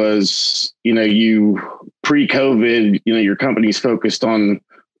shared was, you pre-COVID, your company's focused on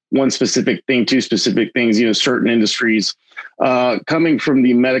one specific thing, two specific things, certain industries. Coming from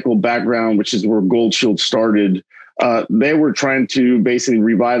the medical background, which is where GoldShield started, they were trying to basically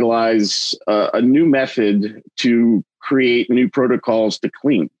revitalize a new method to create new protocols to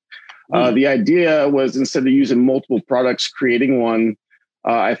clean. The idea was, instead of using multiple products, creating one.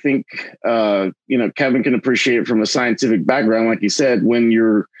 I think, Kevin can appreciate it from a scientific background. Like you said, when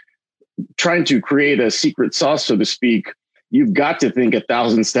you're trying to create a secret sauce, so to speak, you've got to think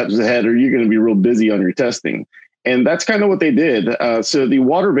 1,000 steps ahead, or you're going to be real busy on your testing. And that's kind of what they did. So the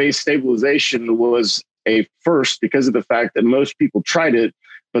water-based stabilization was a first because of the fact that most people tried it,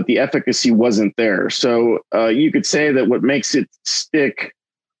 but the efficacy wasn't there. So you could say that what makes it stick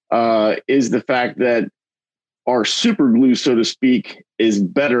is the fact that our super glue, so to speak, is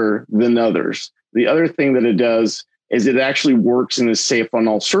better than others. The other thing that it does is it actually works and is safe on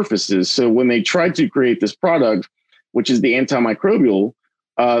all surfaces. So when they tried to create this product, which is the antimicrobial,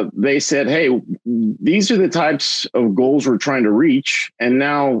 they said, hey, these are the types of goals we're trying to reach. And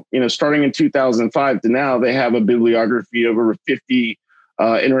now, starting in 2005 to now, they have a bibliography of over 50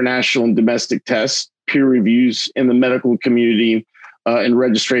 international and domestic tests, peer reviews in the medical community, and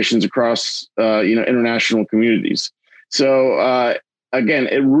registrations across, international communities. So again,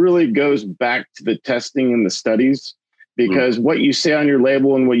 it really goes back to the testing and the studies, because what you say on your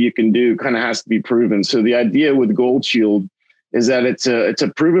label and what you can do kind of has to be proven. So the idea with GoldShield is that it's a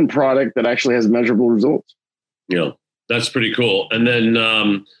proven product that actually has measurable results. Yeah, that's pretty cool. And then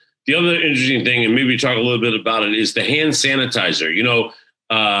the other interesting thing, and maybe talk a little bit about it, is the hand sanitizer.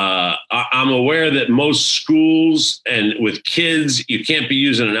 I'm aware that most schools and with kids, you can't be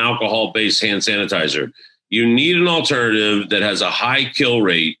using an alcohol-based hand sanitizer. You need an alternative that has a high kill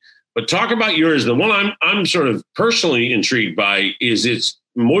rate. But talk about yours. The one I'm sort of personally intrigued by is its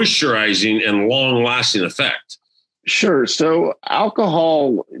moisturizing and long-lasting effect. Sure. So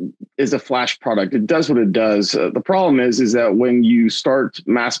alcohol is a flash product. It does what it does. The problem is that when you start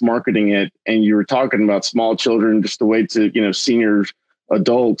mass marketing it, and you're talking about small children, just the way to, seniors,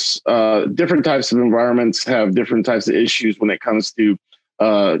 adults, different types of environments have different types of issues when it comes to,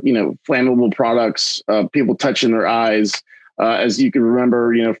 flammable products, people touching their eyes. As you can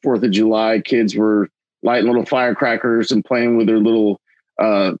remember, 4th of July, kids were lighting little firecrackers and playing with their little,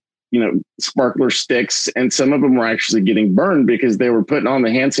 sparkler sticks. And some of them were actually getting burned because they were putting on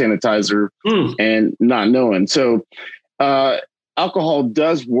the hand sanitizer and not knowing. So alcohol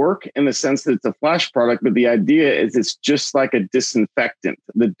does work in the sense that it's a flash product, but the idea is it's just like a disinfectant.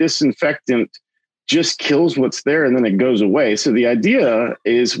 The disinfectant just kills what's there and then it goes away. So the idea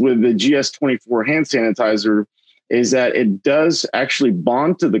is with the GS-24 hand sanitizer is that it does actually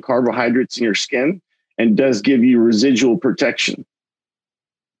bond to the carbohydrates in your skin and does give you residual protection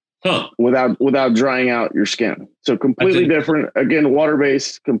without drying out your skin. So completely different. Again,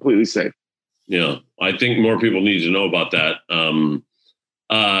 water-based, completely safe. Yeah, I think more people need to know about that.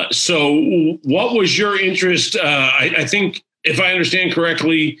 So what was your interest? I think, if I understand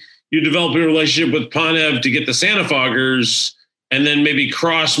correctly, you developed a relationship with Ponev to get the Sanifoggers, and then maybe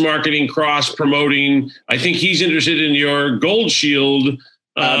cross-marketing, cross-promoting. I think he's interested in your GoldShield.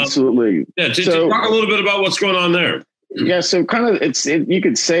 Absolutely. Yeah, to talk a little bit about what's going on there. Yeah, so kind of you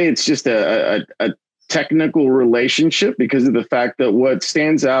could say it's just a technical relationship because of the fact that what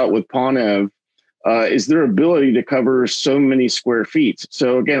stands out with Ponev is their ability to cover so many square feet.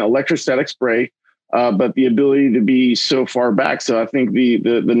 So again, electrostatic spray, but the ability to be so far back. So I think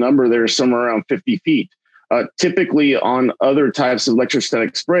the number there is somewhere around 50 feet. Typically on other types of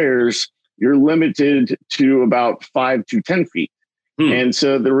electrostatic sprayers, you're limited to about 5 to 10 feet. And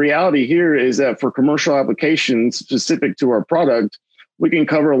so the reality here is that for commercial applications specific to our product, we can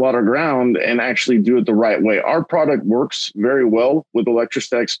cover a lot of ground and actually do it the right way. Our product works very well with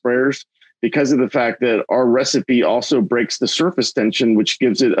electrostatic sprayers because of the fact that our recipe also breaks the surface tension, which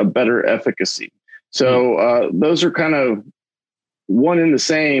gives it a better efficacy. So those are kind of one and the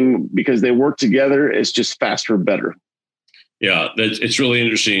same because they work together. It's just faster, better. Yeah, it's really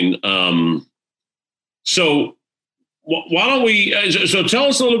interesting. So why don't we? So tell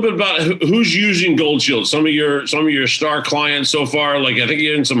us a little bit about who's using GoldShield. Some of your star clients so far. Like I think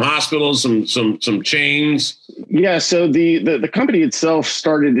you're in some hospitals, some chains. Yeah. So the company itself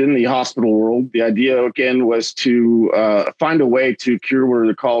started in the hospital world. The idea again was to find a way to cure what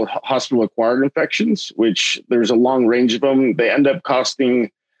are called hospital acquired infections, which there's a long range of them. They end up costing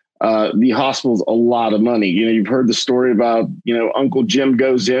the hospitals a lot of money. You've heard the story about Uncle Jim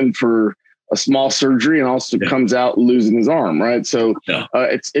goes in for a small surgery and also comes out losing his arm, right? So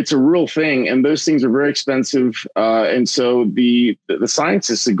it's a real thing, and those things are very expensive. And so the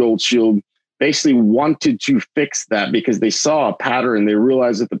scientists at GoldShield basically wanted to fix that because they saw a pattern. They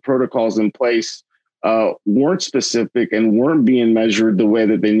realized that the protocols in place weren't specific and weren't being measured the way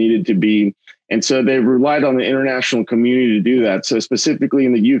that they needed to be. And so they relied on the international community to do that. So specifically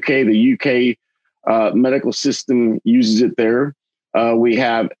in the UK medical system uses it there. We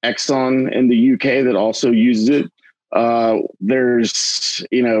have Exxon in the UK that also uses it. There's,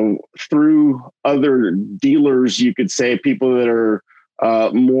 through other dealers, you could say people that are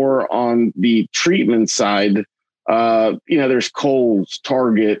more on the treatment side. There's Kohl's,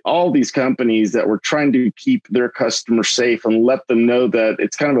 Target, all these companies that were trying to keep their customers safe and let them know that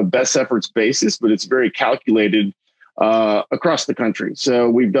it's kind of a best efforts basis, but it's very calculated across the country. So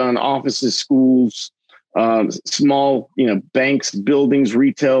we've done offices, schools, small, banks, buildings,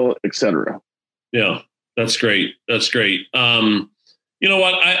 retail, etc. Yeah, that's great. That's great. You know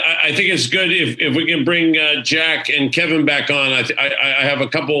what? I think it's good if we can bring Jack and Kevin back on. I have a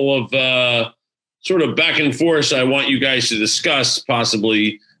couple of sort of back and forth I want you guys to discuss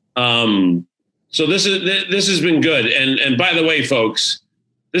possibly. So this has been good. And by the way, folks,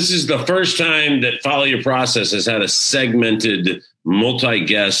 this is the first time that Follow Your Process has had a segmented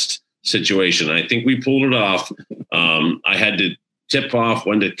multi-guest situation. I think we pulled it off. I had to tip off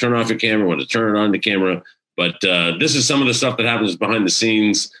when to turn off the camera, when to turn it on the camera. But this is some of the stuff that happens behind the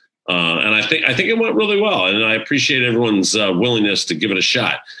scenes. And I think it went really well. And I appreciate everyone's willingness to give it a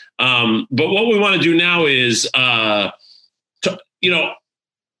shot. But what we want to do now is,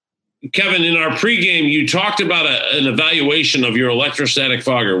 Kevin, in our pregame, you talked about an evaluation of your electrostatic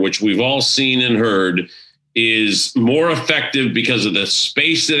fogger, which we've all seen and heard is more effective because of the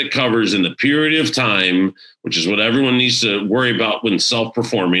space that it covers in the period of time, which is what everyone needs to worry about when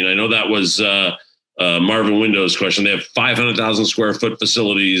self-performing. I know that was Marvin Window's question. They have 500,000 square foot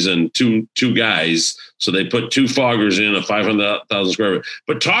facilities and two guys. So they put two foggers in a 500,000 square foot.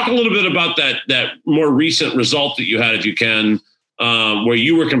 But talk a little bit about that more recent result that you had, if you can, where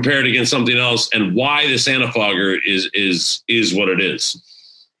you were compared against something else and why the Sanifogger is what it is.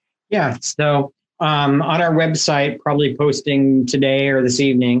 Yeah. So on our website, probably posting today or this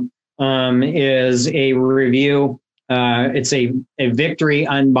evening, is a review. It's a victory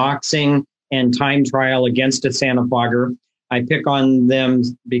unboxing and time trial against a Sanifogger. I pick on them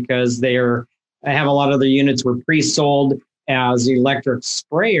because I have a lot of their units were pre-sold as electric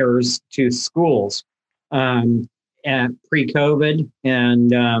sprayers to schools at pre-COVID,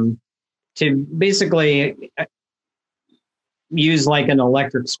 and to basically use like an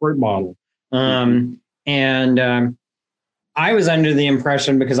electric squirt bottle. I was under the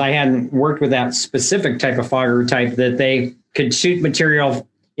impression, because I hadn't worked with that specific type of fogger type, that they could shoot material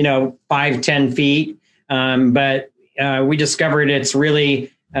 5-10 feet. But we discovered it's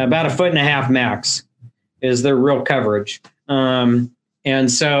really about 1.5 feet max is their real coverage. And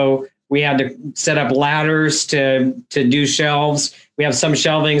so we had to set up ladders to do shelves. We have some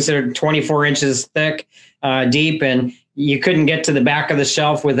shelvings that are 24 inches thick, deep, and you couldn't get to the back of the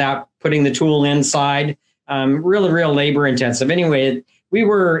shelf without putting the tool inside. Real labor intensive. Anyway, we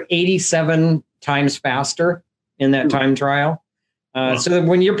were 87 times faster in that time trial. So that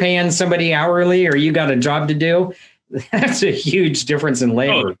when you're paying somebody hourly or you got a job to do, that's a huge difference in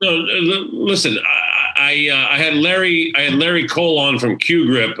labor. Listen, I had Larry Cole on from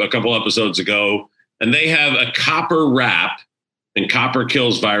Q-Grip a couple episodes ago, and they have a copper wrap, and copper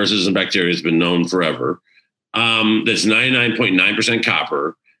kills viruses and bacteria. It's been known forever. That's 99.9%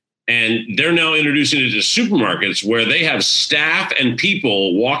 copper. And they're now introducing it to supermarkets where they have staff and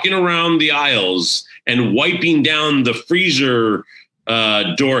people walking around the aisles and wiping down the freezer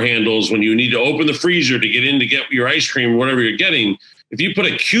door handles when you need to open the freezer to get in to get your ice cream or whatever you're getting. If you put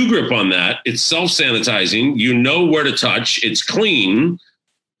a Q-Grip on that, it's self-sanitizing. You know where to touch. It's clean.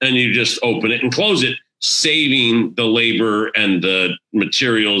 And you just open it and close it, saving the labor and the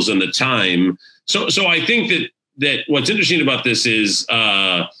materials and the time. So I think that what's interesting about this is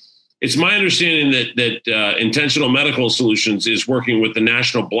it's my understanding that Intentional Medical Solutions is working with the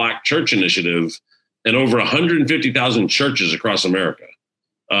National Black Church Initiative and over 150,000 churches across America.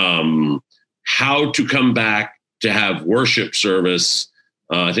 How to come back to have worship service.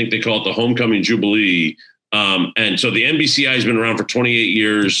 I think they call it the Homecoming Jubilee. And so the NBCI has been around for 28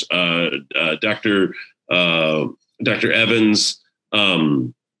 years. Dr. Evans,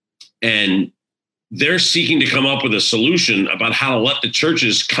 and they're seeking to come up with a solution about how to let the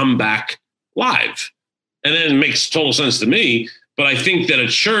churches come back live. And then it makes total sense to me. But I think that a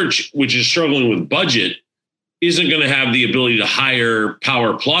church which is struggling with budget isn't going to have the ability to hire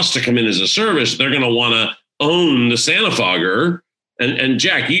PowerPlus to come in as a service. They're going to want to own the Sanifogger. And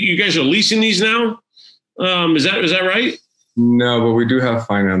Jack, you guys are leasing these now? Is that right? No, but we do have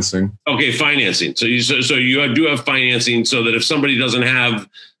financing. Okay, financing. So you do have financing so that if somebody doesn't have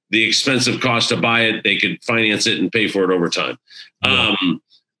the expensive cost to buy it, they could finance it and pay for it over time. Yeah.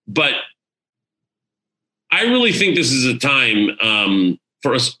 But I really think this is a time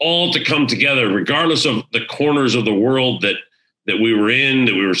for us all to come together, regardless of the corners of the world that we were in,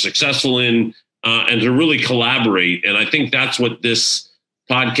 that we were successful in, and to really collaborate. And I think that's what this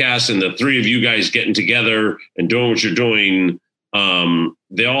podcast and the three of you guys getting together and doing what you're doing,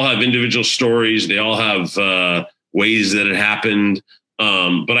 they all have individual stories. They all have ways that it happened.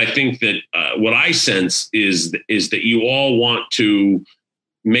 But I think that what I sense is that you all want to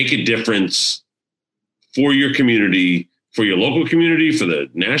make a difference for your community, for your local community, for the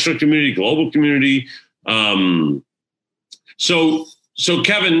national community, global community. So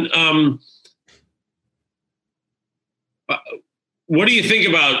Kevin, what do you think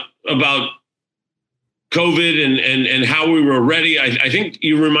about COVID and how we were ready? I think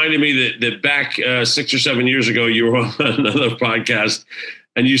you reminded me that back 6 or 7 years ago, you were on another podcast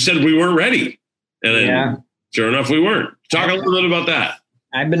and you said we weren't ready. And then sure enough, we weren't. Talk a little bit about that.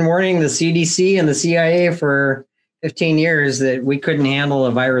 I've been warning the CDC and the CIA for 15 years that we couldn't handle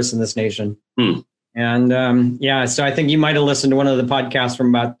a virus in this nation. And so I think you might have listened to one of the podcasts from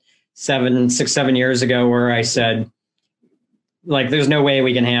about 7 years ago where I said, like, there's no way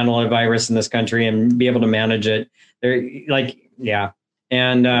we can handle a virus in this country and be able to manage it.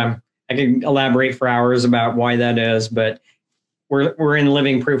 And I could elaborate for hours about why that is, but we're in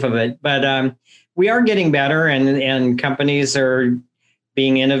living proof of it. But we are getting better, and companies are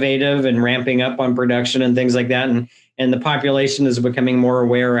being innovative and ramping up on production and things like that. And the population is becoming more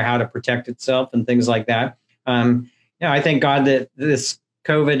aware of how to protect itself and things like that. I thank God that this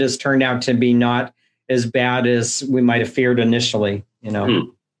COVID has turned out to be not as bad as we might have feared initially,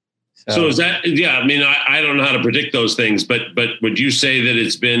 So is that, I mean, I don't know how to predict those things, but would you say that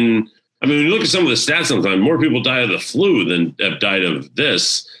it's been, I mean, when you look at some of the stats sometimes, more people die of the flu than have died of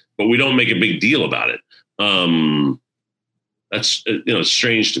this, but we don't make a big deal about it. That's,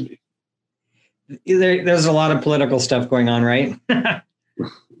 strange to me. There's a lot of political stuff going on, right?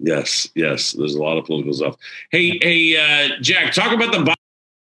 Yes. There's a lot of political stuff. Hey, Jack, talk about the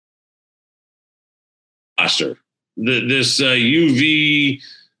blaster. This UV,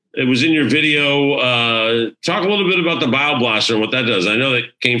 it was in your video. Talk a little bit about the bioblaster and what that does. I know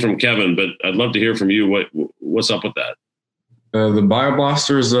that came from Kevin, but I'd love to hear from you. What's up with that? The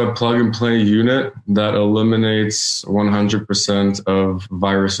bioblaster is a plug-and-play unit that eliminates 100% of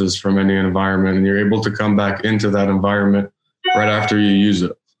viruses from any environment, and you're able to come back into that environment right after you use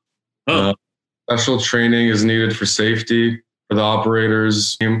it. Special training is needed for safety for the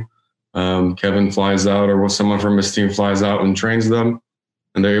operators team. Kevin flies out, or someone from his team flies out and trains them,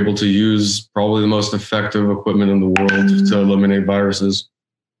 and they're able to use probably the most effective equipment in the world to eliminate viruses.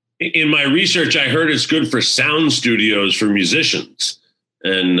 In my research, I heard it's good for sound studios for musicians.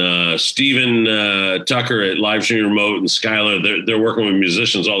 And Steven Tucker at Live Stream Remote and Skylar, they're working with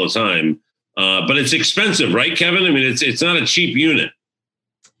musicians all the time. But it's expensive, right, Kevin? I mean, it's not a cheap unit.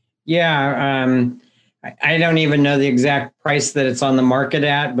 Yeah. I don't even know the exact price that it's on the market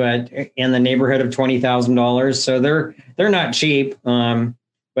at, but in the neighborhood of $20,000. So they're not cheap,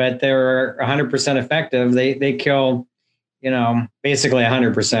 but they're 100% effective. They kill, basically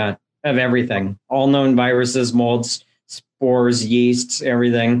 100% of everything, all known viruses, molds, spores, yeasts,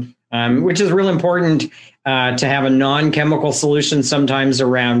 everything, which is real important to have a non-chemical solution sometimes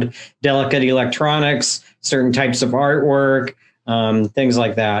around delicate electronics, certain types of artwork, things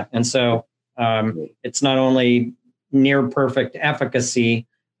like that. And so it's not only near perfect efficacy,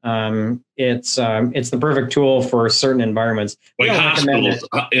 it's the perfect tool for certain environments. Like hospitals,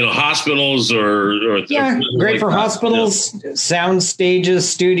 or great for hospitals, sound stages,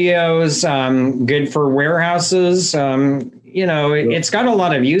 studios, good for warehouses. It's got a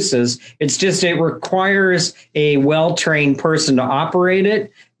lot of uses. It's just, it requires a well-trained person to operate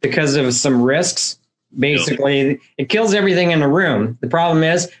it because of some risks. Basically, it kills everything in the room. The problem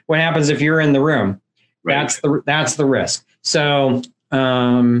is what happens if you're in the room. Right. That's the risk. So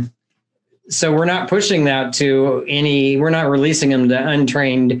we're not pushing that to we're not releasing them to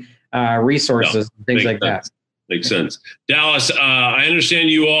untrained resources, things like that. Makes sense. Dallas, I understand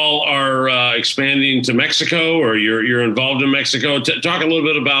you all are expanding to Mexico, or you're involved in Mexico. Talk a little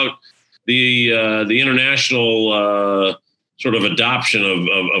bit about the international sort of adoption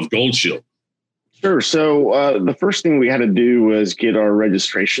of GoldShield. Sure. So the first thing we had to do was get our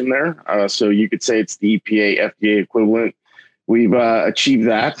registration there. So you could say it's the EPA, FDA equivalent. We've achieved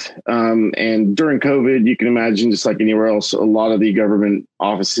that. And during COVID, you can imagine, just like anywhere else, a lot of the government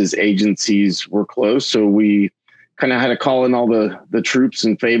offices, agencies were closed. So we kind of had to call in all the troops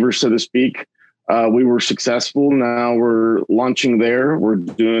in favor, so to speak. We were successful. Now we're launching there. We're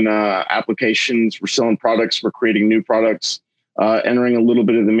doing applications. We're selling products. We're creating new products. Entering a little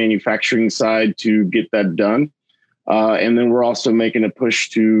bit of the manufacturing side to get that done. And then we're also making a push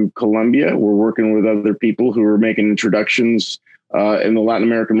to Colombia. We're working with other people who are making introductions in the Latin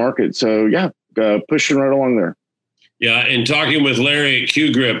American market. So pushing right along there. Yeah, and talking with Larry at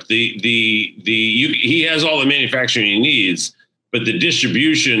QGrip, he has all the manufacturing he needs, but the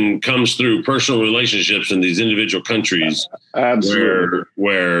distribution comes through personal relationships in these individual countries. Absolutely.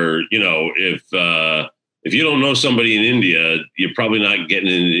 Where if if you don't know somebody in India, you're probably not getting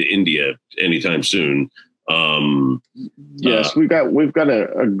into India anytime soon. Yes, we've got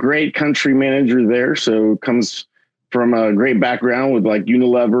a great country manager there. So comes from a great background with like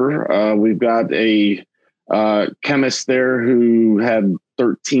Unilever. We've got a chemist there who had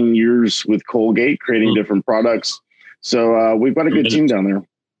 13 years with Colgate creating different products. So we've got a good team down there.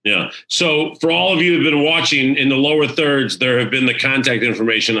 Yeah. So for all of you who've been watching in the lower thirds, there have been the contact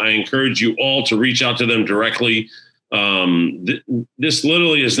information. I encourage you all to reach out to them directly. This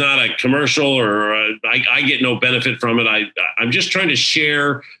literally is not a commercial, or I get no benefit from it. I'm just trying to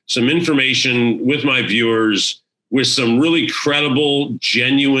share some information with my viewers, with some really credible,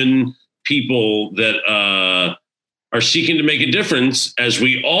 genuine people that are seeking to make a difference as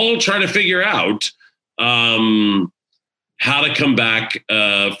we all try to figure out how to come back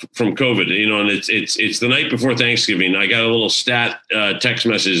from COVID. You know, and it's the night before Thanksgiving. I got a little text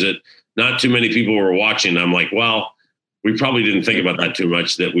message that not too many people were watching. I'm like, well, we probably didn't think about that too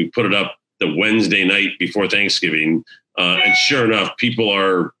much, that we put it up the Wednesday night before Thanksgiving. And sure enough, people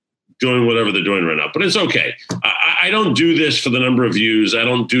are doing whatever they're doing right now, but it's okay. I don't do this for the number of views. I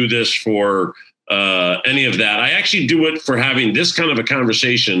don't do this for any of that. I actually do it for having this kind of a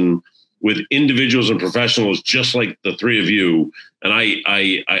conversation with individuals and professionals just like the three of you. And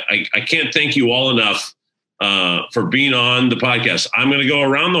I can't thank you all enough for being on the podcast. I'm going to go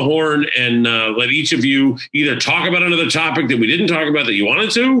around the horn and let each of you either talk about another topic that we didn't talk about that you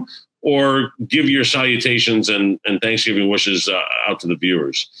wanted to, or give your salutations and Thanksgiving wishes out to the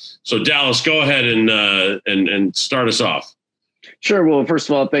viewers. So Dallas, go ahead and start us off. Sure. Well, first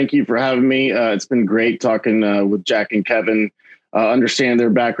of all, thank you for having me. It's been great talking with Jack and Kevin, understand their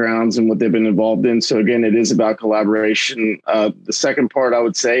backgrounds and what they've been involved in. So again, it is about collaboration. The second part I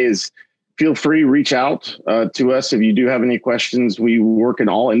would say is feel free, reach out to us if you do have any questions. We work in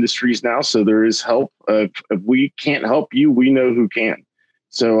all industries now, so there is help. If we can't help you, we know who can.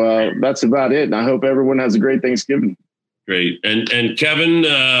 So that's about it. And I hope everyone has a great Thanksgiving. Great. And Kevin,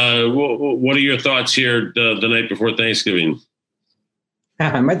 what are your thoughts here the night before Thanksgiving?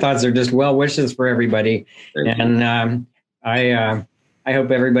 My thoughts are just well wishes for everybody. And I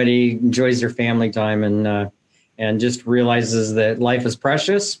hope everybody enjoys their family time and just realizes that life is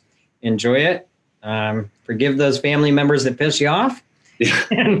precious. Enjoy it. Forgive those family members that piss you off,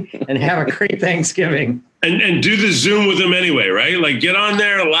 and have a great Thanksgiving. And do the Zoom with them anyway, right? Like get on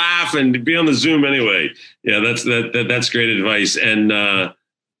there, laugh, and be on the Zoom anyway. Yeah, that's great advice. And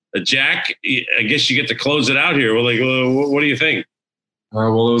Jack, I guess you get to close it out here. Well, what do you think?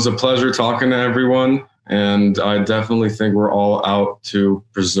 Well, it was a pleasure talking to everyone. And I definitely think we're all out to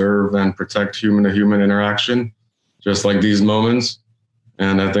preserve and protect human-to-human interaction, just like these moments.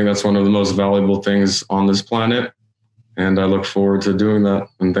 And I think that's one of the most valuable things on this planet. And I look forward to doing that.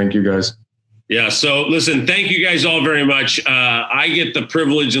 And thank you guys. Yeah. So listen, thank you guys all very much. I get the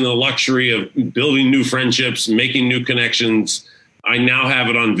privilege and the luxury of building new friendships, making new connections. I now have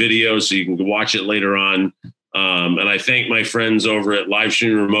it on video, so you can watch it later on. And I thank my friends over at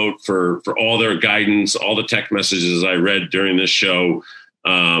Livestream Remote for all their guidance, all the text messages I read during this show,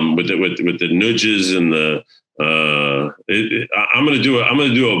 with the nudges and the. I'm going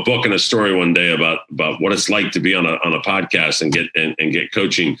to do a book and a story one day about what it's like to be on a podcast and get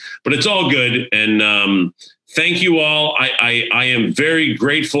coaching. But it's all good. And thank you all. I am very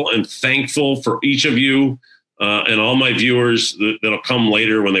grateful and thankful for each of you and all my viewers that'll come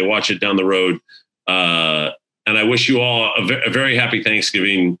later when they watch it down the road. And I wish you all a very happy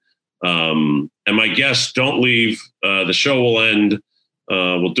Thanksgiving. And my guests, don't leave. The show will end.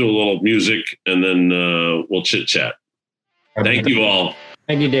 We'll do a little music and then we'll chit chat. Thank you all.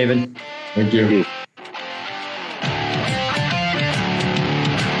 Thank you, David. Thank you.